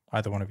from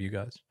either one of you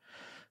guys.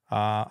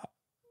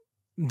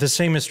 The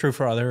same is true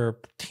for other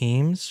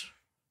teams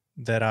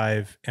that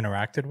I've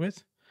interacted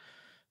with.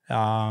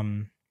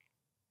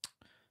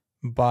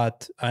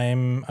 But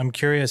I'm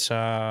curious.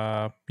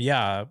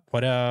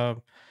 What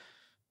are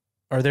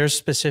there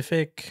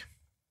specific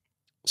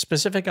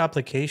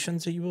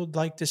applications that you would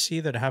like to see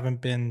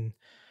that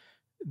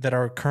that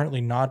are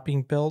currently not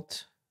being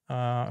built?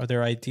 Are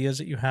there ideas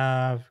that you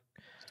have,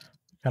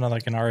 kind of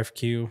like an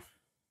RFQ,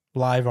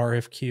 live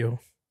RFQ?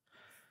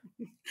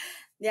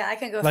 Yeah, I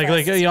can go. Like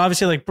you know,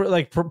 obviously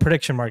like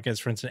prediction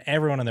markets, for instance.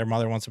 Everyone and their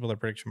mother wants to build a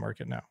prediction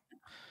market now.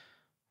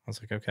 I was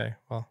like, okay,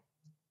 well,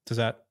 is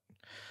that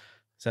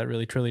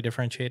really truly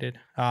differentiated?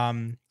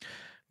 But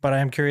I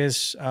am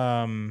curious,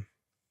 how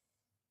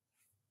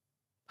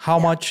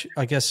much,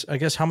 I guess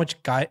how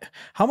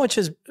much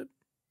is,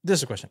 this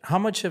is a question. How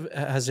much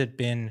has it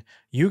been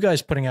you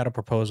guys putting out a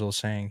proposal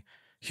saying,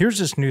 here's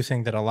this new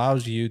thing that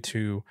allows you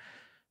to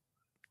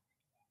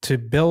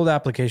build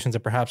applications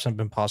that perhaps haven't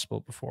been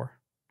possible before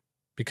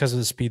because of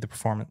the speed, the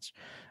performance,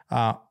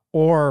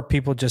 or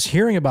people just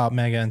hearing about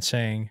Mega and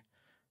saying,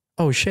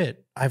 oh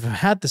shit, I've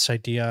had this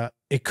idea.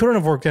 It couldn't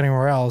have worked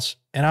anywhere else,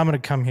 and I'm going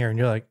to come here. And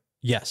you're like,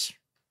 yes.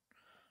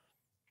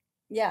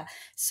 Yeah.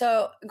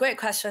 So great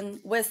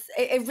question.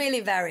 It really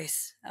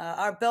varies.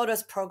 Our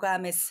builders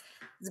program is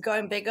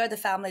growing bigger. The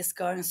family is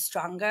growing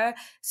stronger.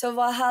 So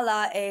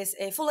Valhalla is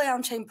a fully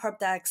on-chain perp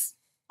DEX,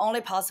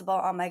 only possible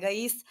on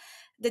MegaETH.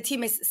 The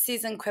team is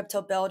seasoned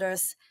crypto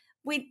builders.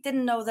 We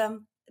didn't know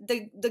them.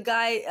 The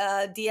guy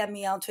DM'd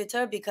me on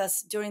Twitter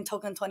because during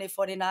Token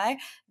 2049,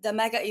 the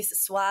MegaETH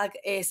swag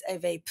is a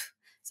vape.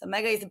 So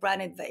MegaETH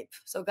branded vape.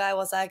 So guy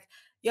was like,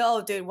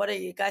 yo, dude, what are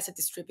you guys are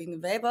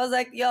distributing vape? I was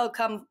like, yo,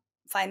 come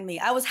find me.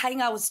 I was hanging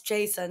out with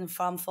Jason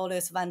from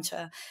Folius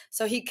Venture.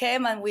 So he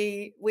came and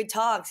we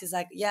talked. He's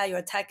like, yeah,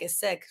 your tech is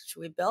sick. Should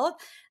we build?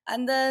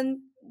 And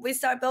then we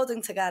start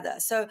building together.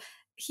 So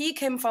he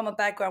came from a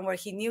background where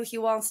he knew he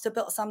wants to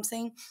build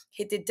something.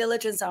 He did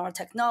diligence on our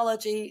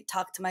technology,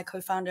 talked to my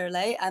co-founder,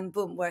 Lei, and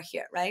boom, we're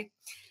here, right?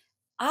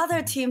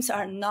 Other teams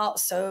are not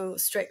so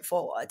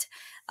straightforward.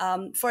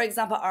 For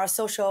example, our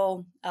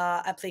social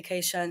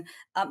application,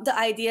 the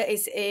idea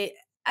is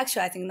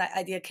actually, I think that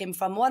idea came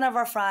from one of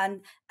our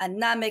friends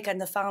And Namik and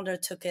the founder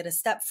took it a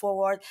step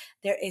forward.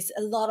 There is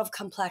a lot of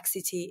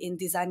complexity in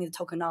designing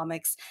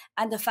tokenomics.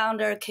 And the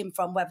founder came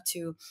from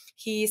Web2.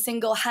 He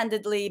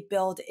single-handedly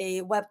built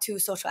a Web2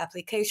 social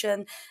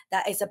application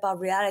that is about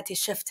reality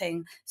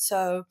shifting.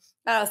 So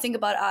think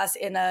about us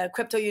in a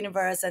crypto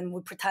universe and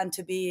we pretend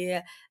to be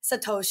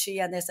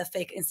Satoshi and there's a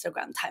fake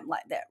Instagram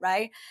timeline there,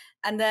 right?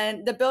 And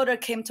then the builder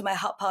came to my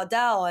Hotpot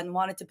DAO and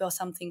wanted to build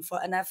something for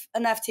an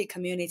NFT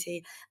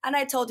community. And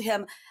I told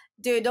him,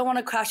 dude, don't want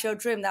to crash your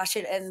dream. That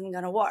shit isn't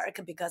going to work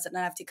because an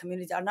NFT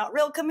community are not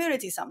real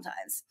communities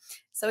sometimes.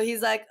 So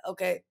he's like,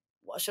 okay,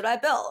 what should I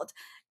build?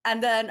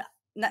 And then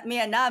me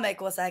and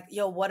Namik was like,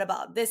 yo, what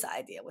about this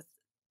idea with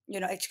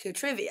HQ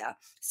Trivia?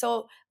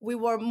 So we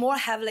were more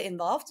heavily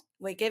involved.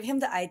 We gave him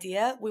the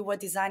idea. We were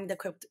designing the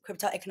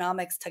crypto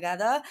economics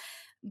together.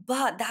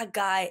 But that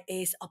guy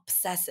is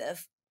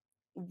obsessive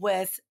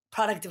with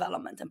product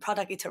development and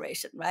product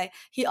iteration, right?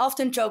 He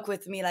often joke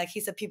with me like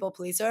he's a people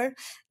pleaser.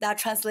 That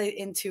translates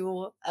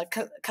into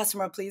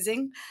customer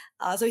pleasing.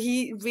 So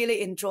he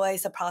really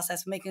enjoys the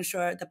process of making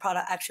sure the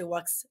product actually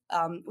works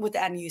with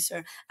the end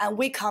user. And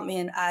we come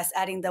in as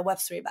adding the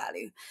Web3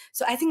 value.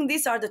 So I think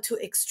these are the two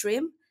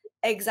extreme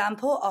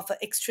example of an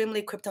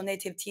extremely crypto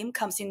native team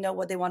comes in, know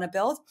what they want to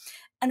build,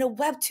 and a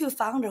Web2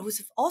 founder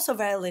who's also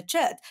very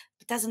legit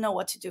but doesn't know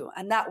what to do.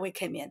 And that we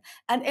came in.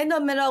 And in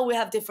the middle, we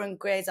have different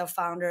grades of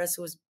founders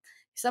who's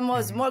some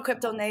was more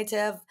crypto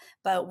native,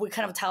 but we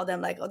kind of tell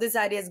them like, oh, this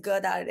idea is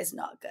good, that it is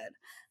not good.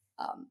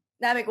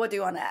 Namik, what do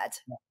you want to add?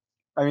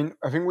 I mean,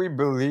 I think we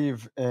really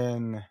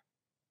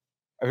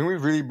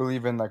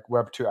believe in like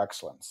Web2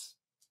 excellence,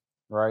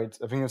 right?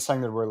 I think it's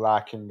something that we're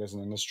lacking as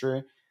an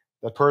industry.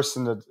 The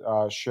person that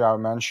Shuyao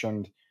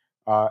mentioned,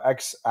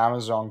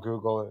 ex-Amazon,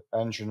 Google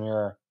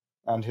engineer,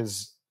 and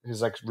his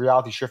like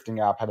reality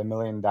shifting app had 1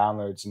 million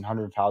downloads and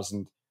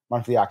 100,000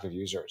 monthly active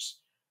users,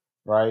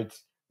 right?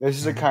 This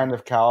is a kind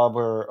of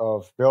caliber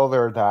of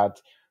builder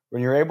that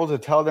when you're able to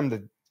tell them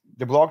that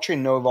the blockchain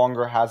no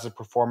longer has a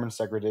performance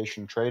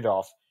degradation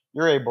trade-off,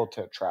 you're able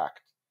to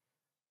attract.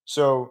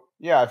 So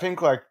yeah, I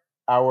think like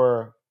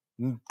our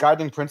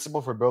guiding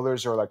principle for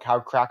builders are like,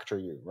 how cracked are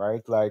you,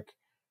 right? Like,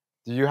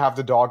 do you have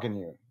the dog in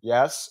you?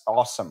 Yes,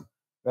 awesome.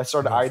 Let's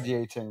start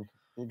ideating.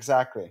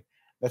 Exactly.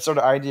 Let's start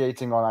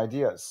ideating on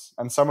ideas.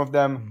 And some of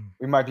them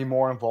we might be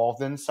more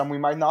involved in, some we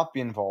might not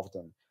be involved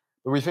in.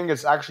 But we think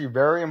it's actually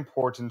very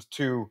important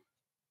to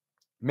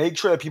make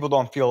sure that people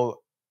don't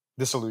feel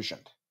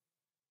disillusioned.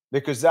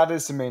 Because that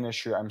is the main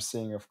issue I'm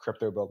seeing of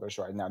crypto builders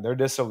right now. They're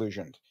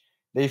disillusioned.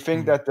 They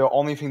think that the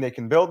only thing they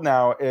can build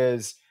now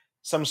is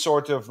some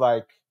sort of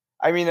like,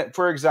 I mean,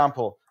 for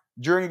example,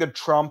 during the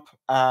Trump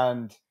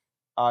and,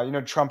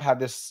 Trump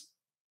had this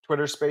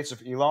Twitter space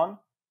of Elon.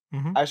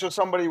 I saw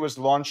somebody was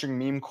launching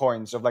meme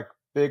coins of like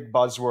big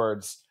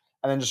buzzwords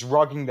and then just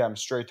rugging them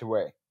straight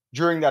away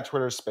during that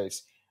Twitter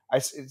space.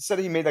 It said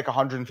he made like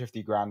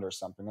 150 grand or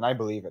something, and I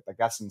believe it. Like,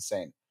 that's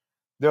insane.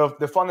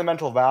 The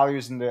fundamental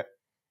values in the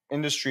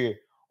industry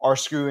are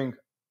skewing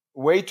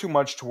way too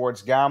much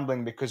towards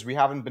gambling because we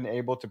haven't been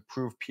able to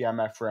prove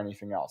PMF for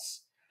anything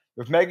else.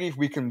 With MegaETH,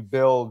 we can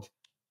build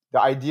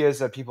the ideas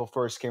that people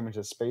first came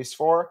into space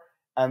for,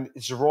 and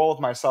it's the role of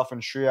myself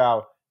and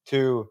Shuyao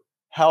to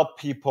help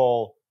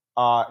people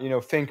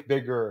think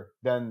bigger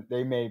than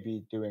they may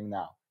be doing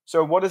now.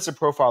 So what does the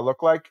profile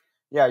look like?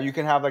 Yeah, you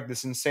can have like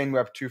this insane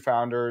Web2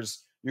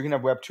 founders. You can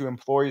have Web2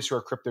 employees who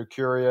are crypto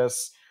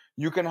curious.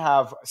 You can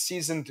have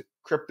seasoned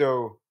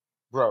crypto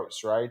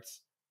bros, right?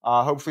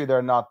 Hopefully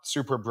they're not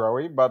super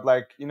broy, but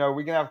like,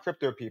 we can have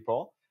crypto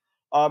people.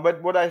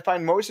 But what I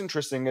find most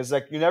interesting is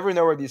like, you never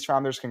know where these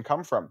founders can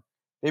come from.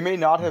 They may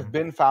not have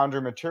been founder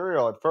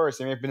material at first.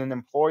 They may have been an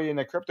employee in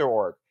a crypto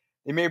org.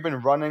 They may have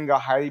been running a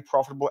highly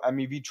profitable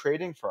MEV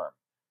trading firm,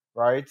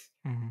 right?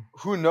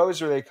 Who knows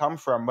where they come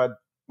from? But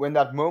when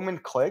that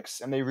moment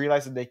clicks and they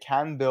realize that they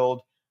can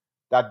build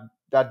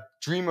that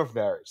dream of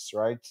theirs,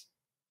 right?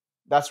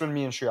 That's when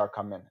me and Shuyao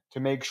come in to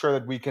make sure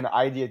that we can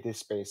ideate this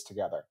space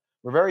together.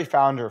 We're very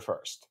founder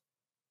first.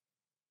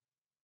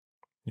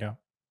 Yeah.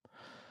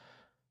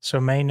 So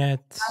mainnet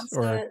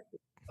or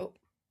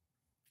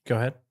go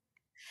ahead.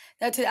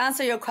 Now, to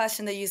answer your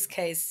question, the use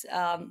case,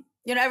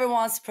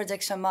 everyone's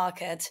prediction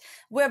market.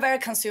 We're very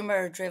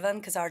consumer driven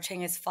because our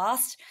chain is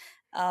fast.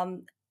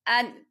 And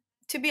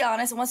to be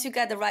honest, once you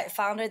get the right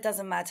founder, it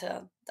doesn't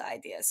matter the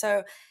idea.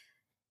 So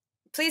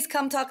please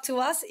come talk to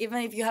us,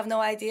 even if you have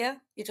no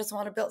idea. You just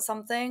want to build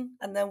something,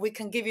 and then we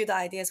can give you the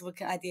ideas. We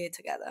can ideate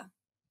together.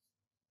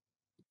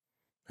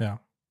 Yeah.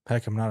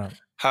 Heck, I'm not a...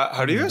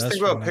 How do you guys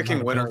think about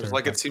picking winners?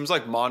 Like, it seems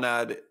like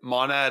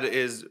Monad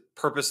is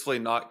purposefully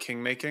not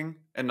king making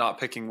and not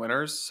picking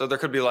winners. So there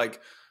could be like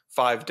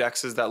 5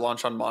 dexes that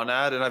launch on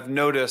Monad. And I've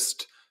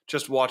noticed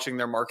just watching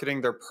their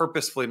marketing, they're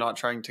purposefully not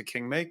trying to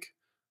king make.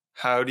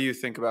 How do you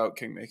think about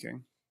king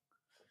making?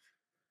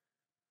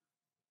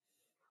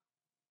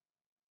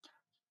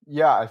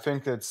 Yeah, I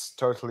think it's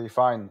totally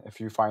fine if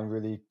you find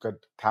really good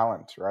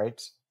talent,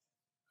 right?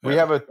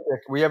 Yeah.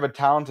 We have a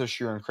talent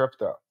issue in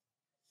crypto.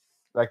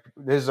 Like,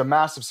 there's a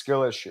massive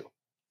skill issue.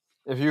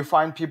 If you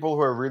find people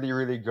who are really,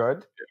 really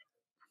good,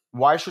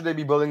 why should they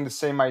be building the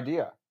same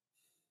idea?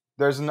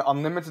 There's an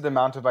unlimited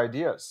amount of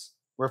ideas.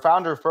 We're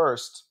founder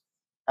first,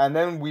 and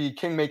then we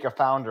can make a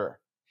founder.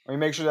 We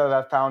make sure that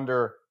that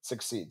founder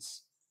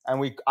succeeds, and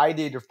we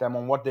ideate with them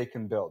on what they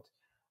can build.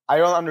 I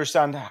don't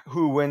understand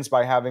who wins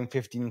by having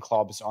 15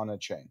 clubs on a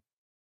chain.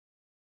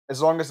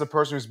 As long as the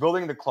person who's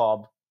building the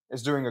club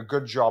is doing a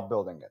good job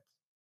building it.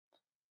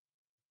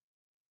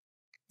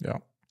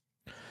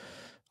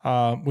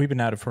 Yeah. We've been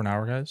at it for an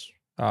hour, guys.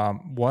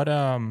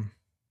 And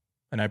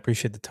I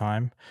appreciate the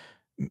time.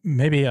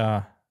 Maybe,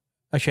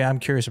 actually, I'm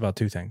curious about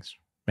two things.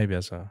 Maybe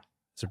as a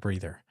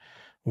breather.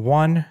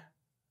 One,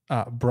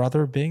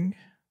 Brother Bing,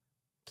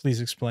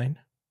 please explain.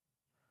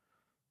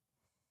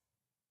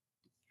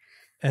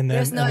 And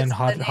then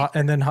hot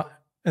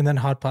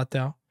pot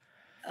DAO.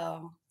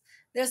 Oh,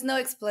 there's no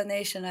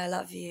explanation. I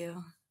love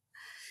you.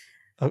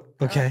 Oh,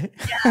 okay.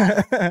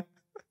 Yeah.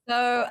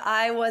 So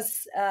I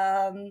was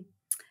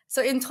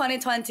so in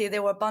 2020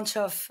 there were a bunch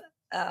of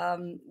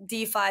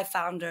DeFi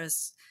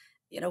founders,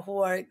 who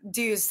were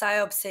dudes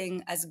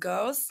psyopsing as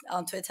girls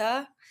on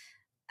Twitter,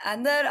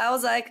 and then I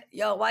was like,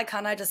 yo, why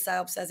can't I just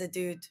psyops as a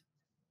dude,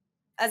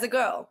 as a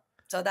girl?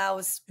 So that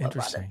was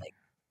interesting.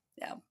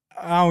 Yeah.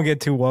 I don't get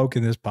too woke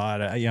in this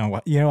pod.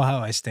 You know how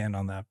I stand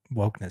on that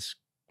wokeness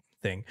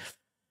thing.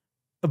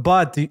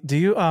 But do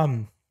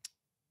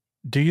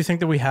you think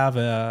that we have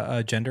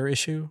a gender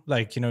issue?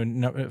 Like,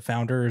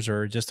 founders,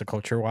 or just a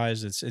culture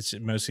wise, it's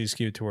mostly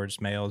skewed towards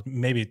males.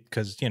 Maybe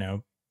because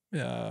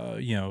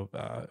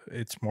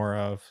it's more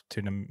of,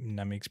 to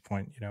Namik's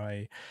point,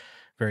 a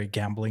very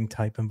gambling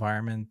type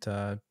environment.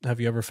 Have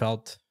you ever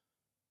felt,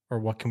 or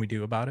what can we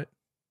do about it?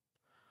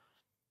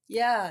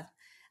 Yeah.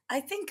 I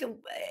think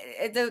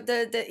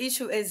the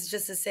issue is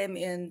just the same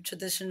in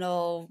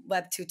traditional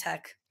Web2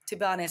 tech, to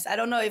be honest. I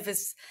don't know if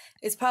it's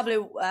probably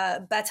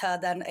better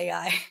than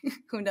AI.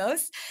 Who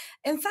knows?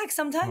 In fact,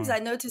 sometimes I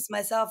notice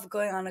myself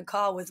going on a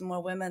call with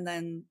more women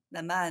than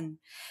men.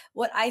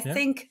 What I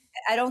think,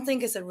 I don't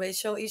think it's a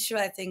racial issue.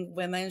 I think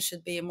women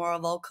should be more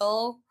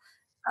vocal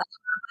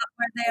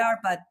where they are.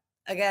 But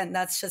again,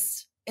 that's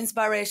just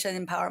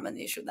inspiration,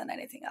 empowerment issue than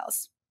anything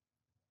else.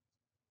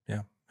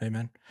 Yeah.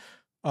 Amen.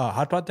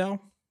 Hot pot DAO?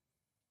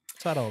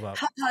 What's that all about?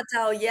 Hot pot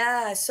DAO,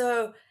 yeah.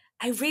 So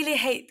I really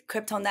hate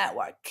crypto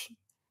network.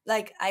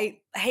 Like, I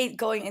hate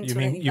going into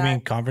an event. You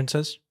mean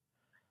conferences?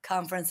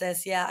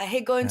 Conferences, yeah. I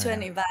hate going to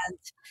an event,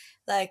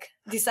 like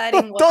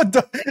deciding what.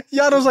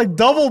 Yano's like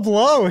double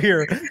blow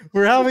here.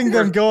 We're having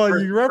them go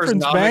on. You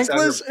reference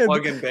Bankless,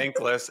 plug in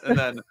Bankless, and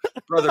then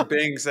Brother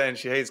Bing saying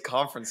she hates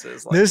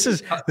conferences. Like, this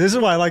is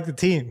why I like the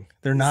team.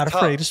 They're not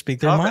afraid to speak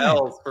their mind.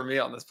 L's for me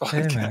on this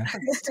podcast.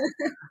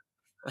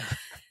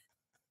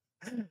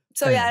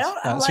 So yeah, I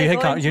don't so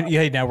like you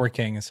hate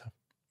networking and stuff.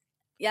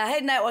 Yeah, I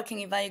hate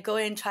networking event. You go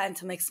in trying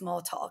to make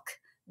small talk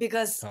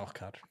because,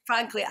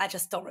 frankly, I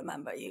just don't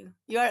remember you.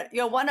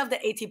 You're one of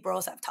the 80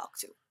 bros I've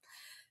talked to.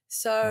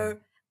 So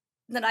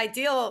the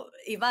ideal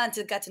event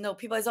to get to know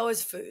people is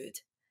always food.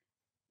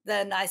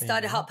 Then I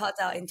started Hot Pot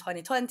DAO in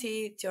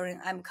 2020 during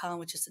MCon,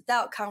 which is a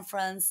DAO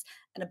conference,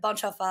 and a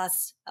bunch of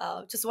us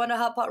just went to a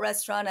hot pot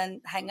restaurant and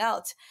hang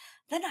out.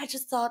 Then I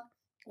just thought,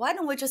 why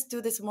don't we just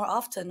do this more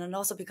often? And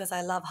also because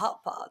I love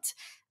hot pot.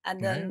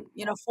 And then,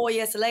 4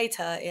 years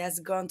later, it has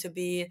grown to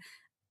be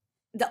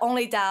the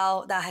only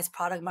DAO that has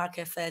product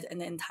market fit in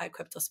the entire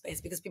crypto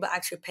space, because people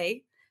actually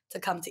pay to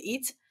come to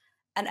eat.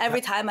 And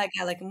every time I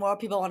get like more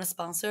people want to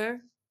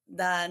sponsor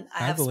than I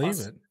have believe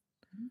sponsored. It.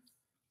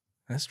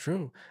 That's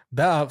true.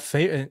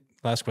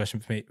 Last question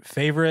for me.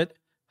 Favorite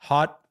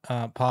hot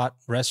pot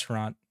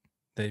restaurant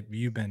that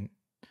you've been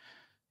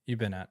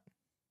at?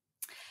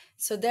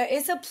 So there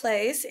is a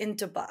place in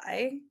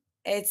Dubai.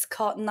 It's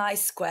called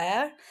Nice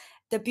Square.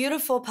 The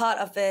beautiful part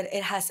of it,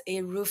 it has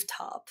a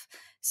rooftop.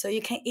 So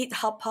you can eat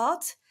hot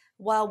pot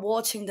while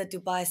watching the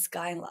Dubai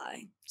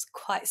skyline. It's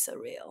quite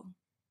surreal.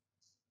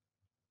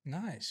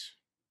 Nice.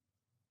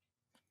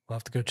 We'll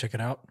have to go check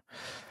it out.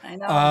 I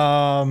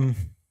know.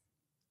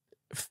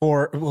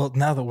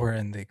 Now that we're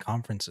in the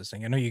conferences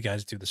thing, I know you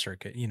guys do the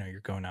circuit. You're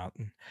going out.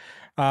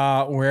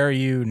 Where are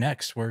you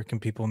next? Where can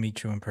people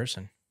meet you in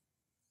person?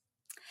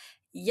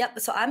 Yep.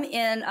 So I'm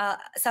in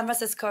San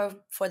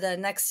Francisco for the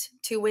next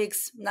 2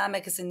 weeks.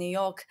 Namik is in New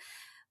York.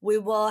 We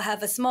will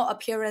have a small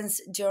appearance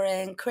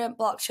during Korean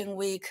Blockchain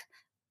Week,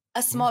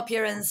 a small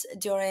appearance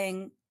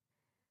during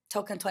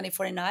Token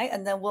 2049,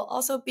 and then we'll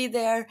also be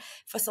there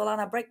for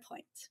Solana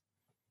Breakpoint.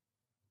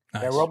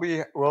 Nice.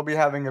 Yeah, we'll be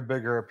having a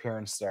bigger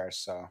appearance there,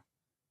 so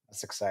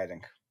that's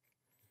exciting.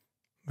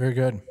 Very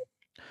good.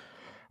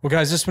 Well,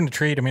 guys, this has been a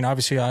treat. I mean,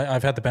 obviously,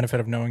 I've had the benefit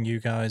of knowing you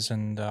guys,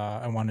 and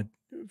I wanted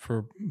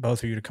for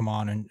both of you to come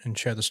on and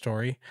share the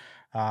story.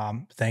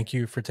 Thank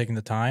you for taking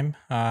the time.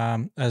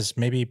 As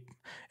maybe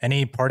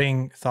any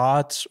parting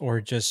thoughts,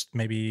 or just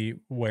maybe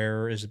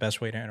where is the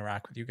best way to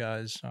interact with you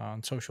guys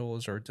on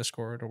socials or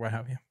Discord or what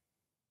have you?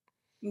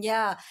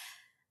 Yeah.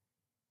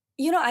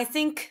 I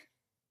think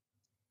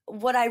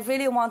what I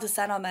really want to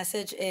send our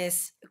message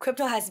is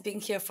crypto has been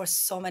here for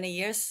so many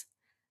years.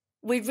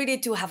 we really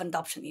do have an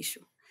adoption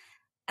issue.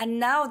 And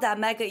now that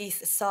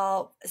MegaETH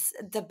solve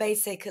the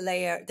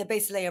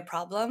base layer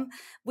problem,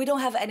 we don't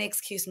have any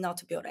excuse not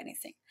to build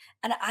anything.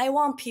 And I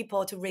want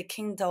people to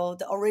rekindle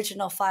the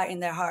original fire in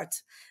their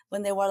heart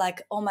when they were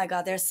like, oh my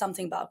God, there's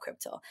something about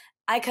crypto.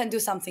 I can do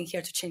something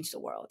here to change the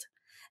world.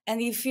 And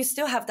if you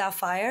still have that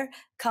fire,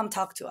 come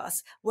talk to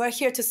us. We're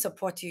here to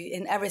support you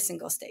in every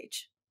single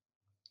stage.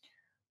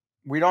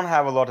 We don't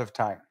have a lot of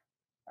time.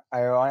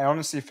 I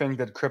honestly think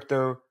that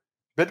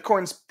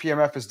Bitcoin's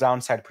PMF is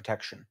downside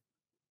protection,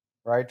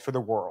 right, for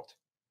the world.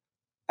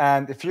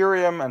 And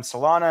Ethereum and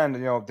Solana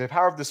and the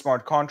power of the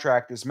smart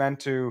contract is meant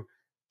to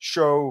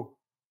show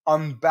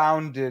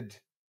unbounded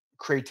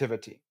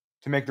creativity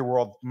to make the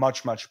world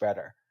much, much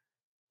better.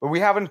 But we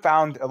haven't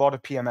found a lot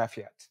of PMF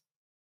yet,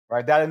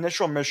 right? That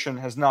initial mission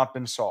has not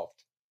been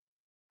solved.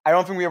 I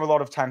don't think we have a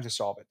lot of time to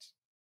solve it,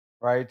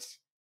 right?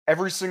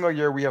 Every single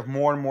year we have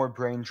more and more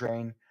brain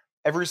drain.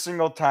 Every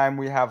single time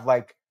we have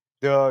like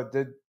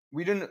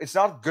it's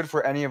not good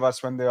for any of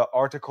us when the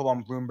article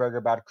on Bloomberg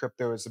about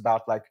crypto is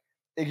about like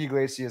Iggy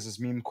Iglesias'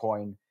 meme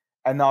coin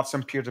and not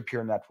some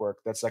peer-to-peer network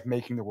that's like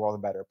making the world a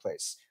better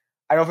place.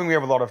 I don't think we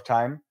have a lot of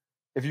time.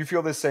 If you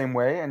feel the same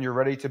way and you're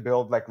ready to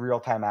build like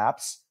real-time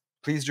apps,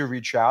 please do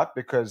reach out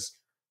because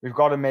we've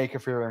got to make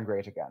Ethereum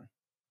great again.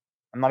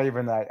 I'm not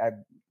even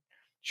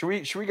should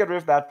we get rid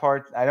of that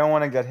part? I don't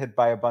want to get hit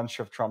by a bunch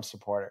of Trump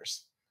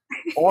supporters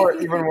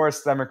or even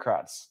worse,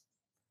 Democrats.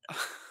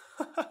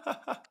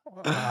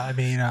 I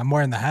mean, I'm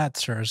wearing the hat,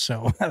 sir.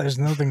 So there's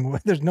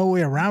no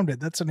way around it.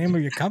 That's the name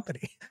of your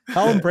company.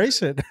 I'll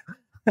embrace it.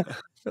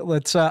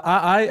 Let's.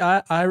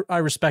 I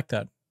respect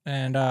that,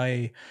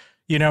 and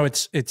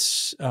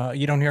it's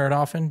you don't hear it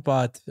often,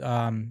 but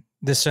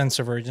this sense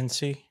of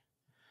urgency.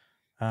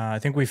 I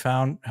think we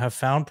have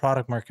found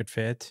product market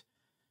fit.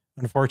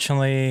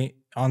 Unfortunately,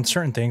 on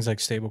certain things like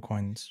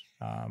stablecoins,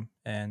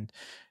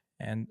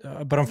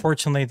 but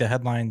unfortunately, the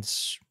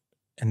headlines.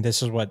 And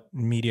this is what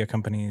media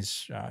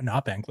companies,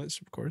 not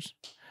Bankless, of course.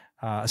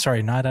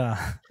 Sorry, not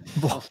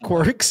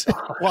Blockworks.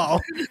 Wow,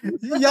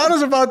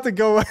 Yana's about to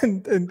go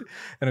and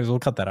we'll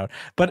cut that out.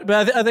 But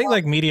I think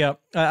like media,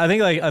 I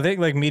think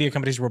like media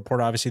companies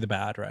report obviously the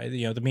bad, right?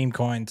 The meme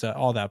coins,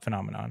 all that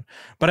phenomenon.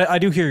 But I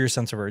do hear your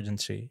sense of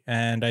urgency,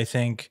 and I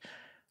think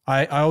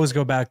I always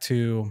go back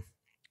to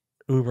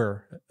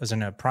Uber as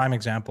a prime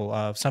example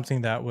of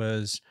something that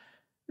was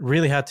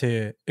really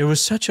it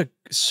was such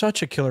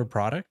a killer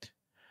product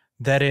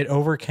that it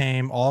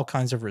overcame all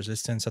kinds of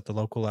resistance at the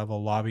local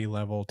level, lobby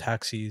level,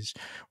 taxis,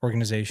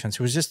 organizations.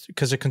 It was just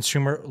because the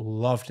consumer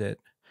loved it.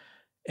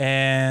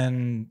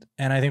 And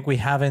I think we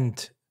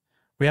haven't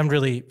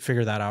really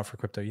figured that out for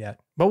crypto yet,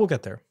 but we'll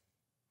get there.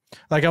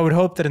 Like I would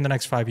hope that in the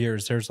next 5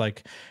 years, there's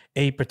like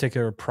a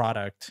particular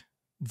product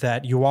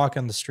that you walk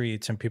on the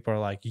streets and people are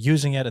like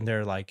using it and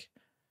they're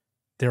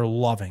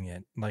loving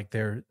it. Like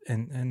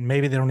and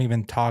maybe they don't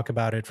even talk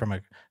about it from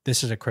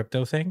this is a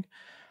crypto thing,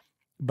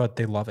 but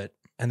they love it.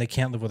 And they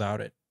can't live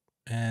without it.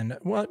 And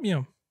well,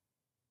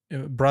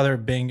 brother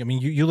Bing, I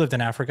mean, you lived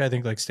in Africa. I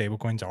think like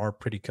stablecoins are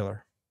pretty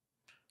killer.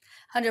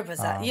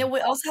 100%. We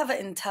also have an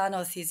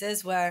internal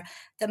thesis where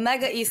the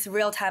MegaETH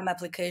real-time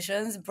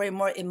applications bring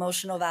more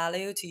emotional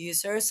value to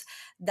users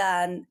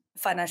than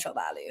financial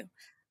value.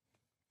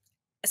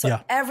 So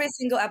every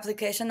single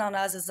application on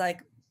us is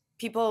like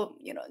people,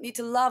 need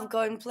to love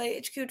going play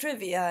HQ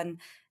trivia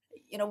and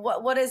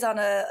what is on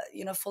a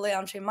fully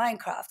on-chain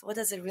Minecraft? What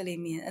does it really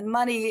mean? And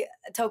money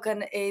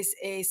token is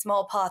a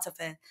small part of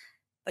it,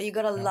 but you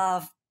gotta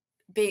love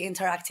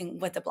interacting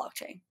with the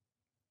blockchain.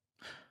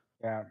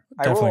 Yeah,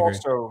 Definitely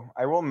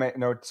I will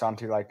note,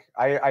 Santi, like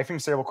I think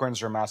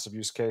stablecoins are a massive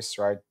use case,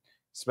 right?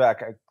 I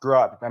grew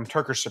up. I'm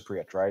Turkish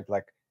Cypriot, right?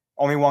 Like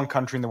only one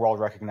country in the world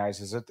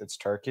recognizes it. It's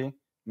Turkey.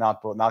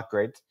 Not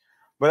great,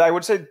 but I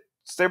would say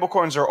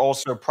stablecoins are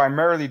also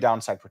primarily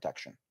downside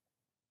protection,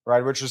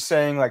 right? Which is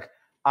saying like,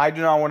 I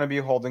do not want to be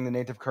holding the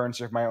native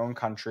currency of my own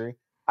country.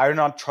 I do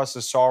not trust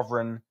the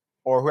sovereign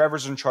or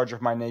whoever's in charge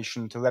of my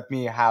nation to let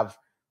me have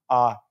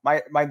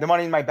the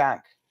money in my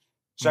bank.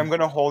 So I'm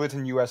going to hold it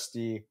in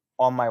USD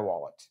on my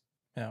wallet.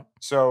 Yeah.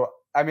 So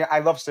I mean, I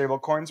love stable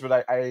coins,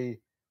 but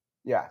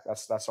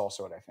that's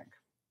also what I think.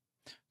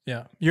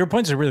 Yeah, your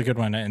point's a really good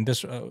one, and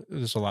this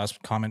is the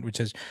last comment, which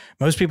is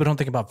most people don't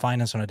think about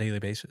finance on a daily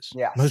basis.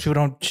 Yes. Most people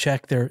don't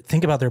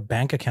think about their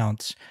bank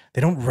accounts.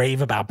 They don't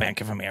rave about Bank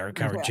of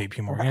America or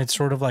JP Morgan. It's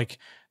sort of like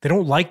they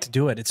don't like to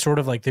do it. It's sort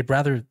of like they'd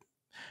rather.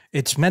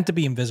 It's meant to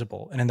be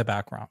invisible and in the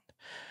background.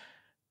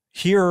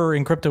 Here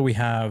in crypto, we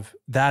have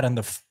that on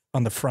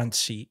the front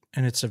seat,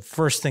 and it's the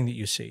first thing that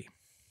you see,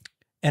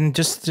 and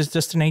just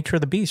the nature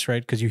of the beast,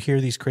 right? Because you hear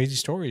these crazy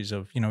stories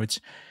of it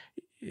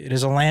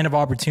is a land of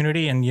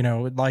opportunity. And,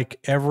 like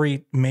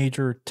every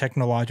major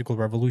technological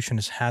revolution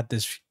has had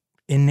this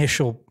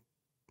initial,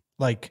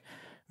 like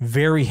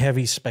very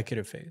heavy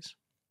speculative phase.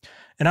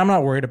 And I'm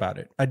not worried about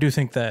it. I do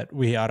think that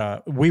we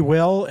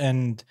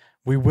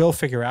will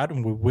figure out,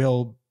 and we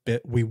will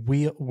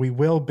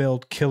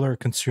build killer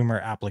consumer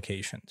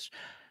applications.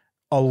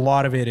 a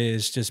lot of it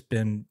is just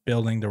been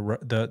building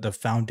the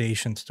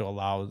foundations to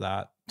allow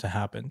that to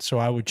happen. So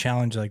I would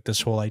challenge like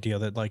this whole idea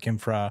that like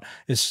infra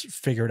is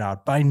figured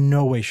out by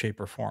no way, shape,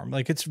 or form.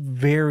 Like it's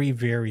very,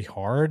 very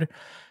hard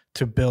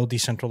to build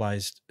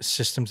decentralized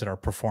systems that are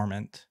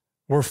performant.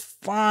 We're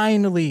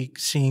finally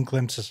seeing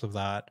glimpses of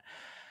that.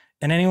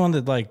 And anyone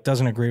that like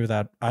doesn't agree with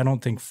that, I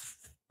don't think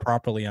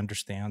properly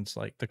understands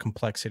like the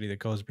complexity that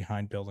goes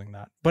behind building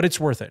that. But it's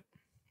worth it.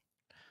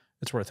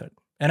 It's worth it.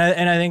 And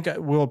I think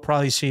we'll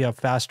probably see a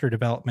faster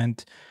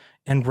development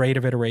and rate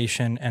of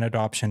iteration and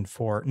adoption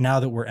for now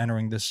that we're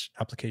entering this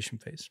application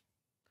phase.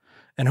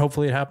 And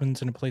hopefully it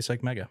happens in a place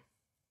like Mega.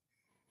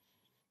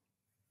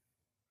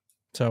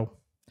 So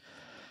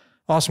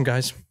awesome,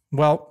 guys.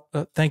 Well,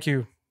 thank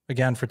you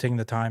again for taking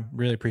the time.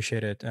 Really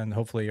appreciate it. And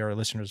hopefully our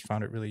listeners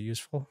found it really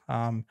useful.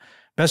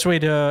 Best way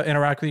to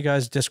interact with you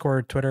guys,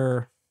 Discord,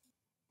 Twitter,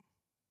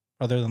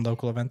 other than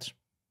local events?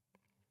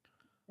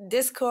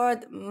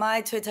 Discord,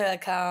 my Twitter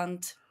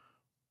account,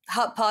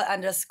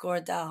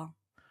 hotpot_DAO.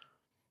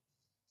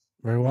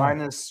 Very well.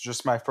 Mine is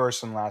just my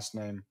first and last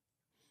name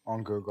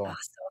on Google. Oh,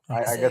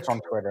 I guess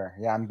on Twitter.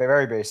 Yeah, I'm a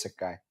very basic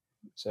guy.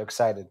 So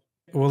excited.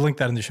 We'll link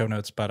that in the show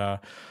notes.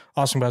 But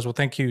awesome, guys. Well,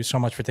 thank you so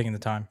much for taking the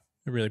time.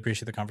 I really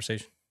appreciate the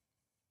conversation.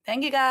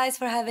 Thank you guys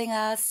for having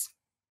us.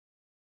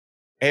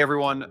 Hey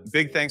everyone,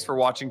 big thanks for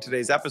watching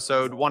today's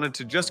episode. Wanted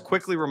to just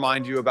quickly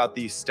remind you about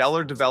the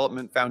Stellar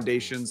Development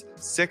Foundation's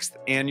 6th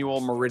annual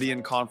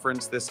Meridian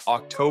conference this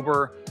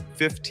October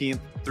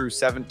 15th through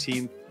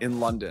 17th in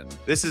London.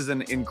 This is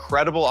an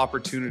incredible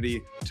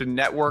opportunity to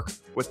network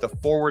with the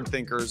forward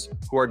thinkers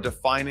who are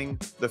defining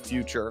the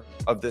future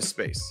of this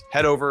space.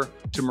 Head over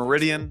to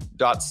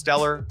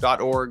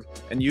meridian.stellar.org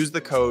and use the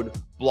code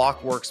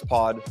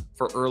BLOCKWORKSPOD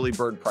for early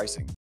bird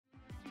pricing.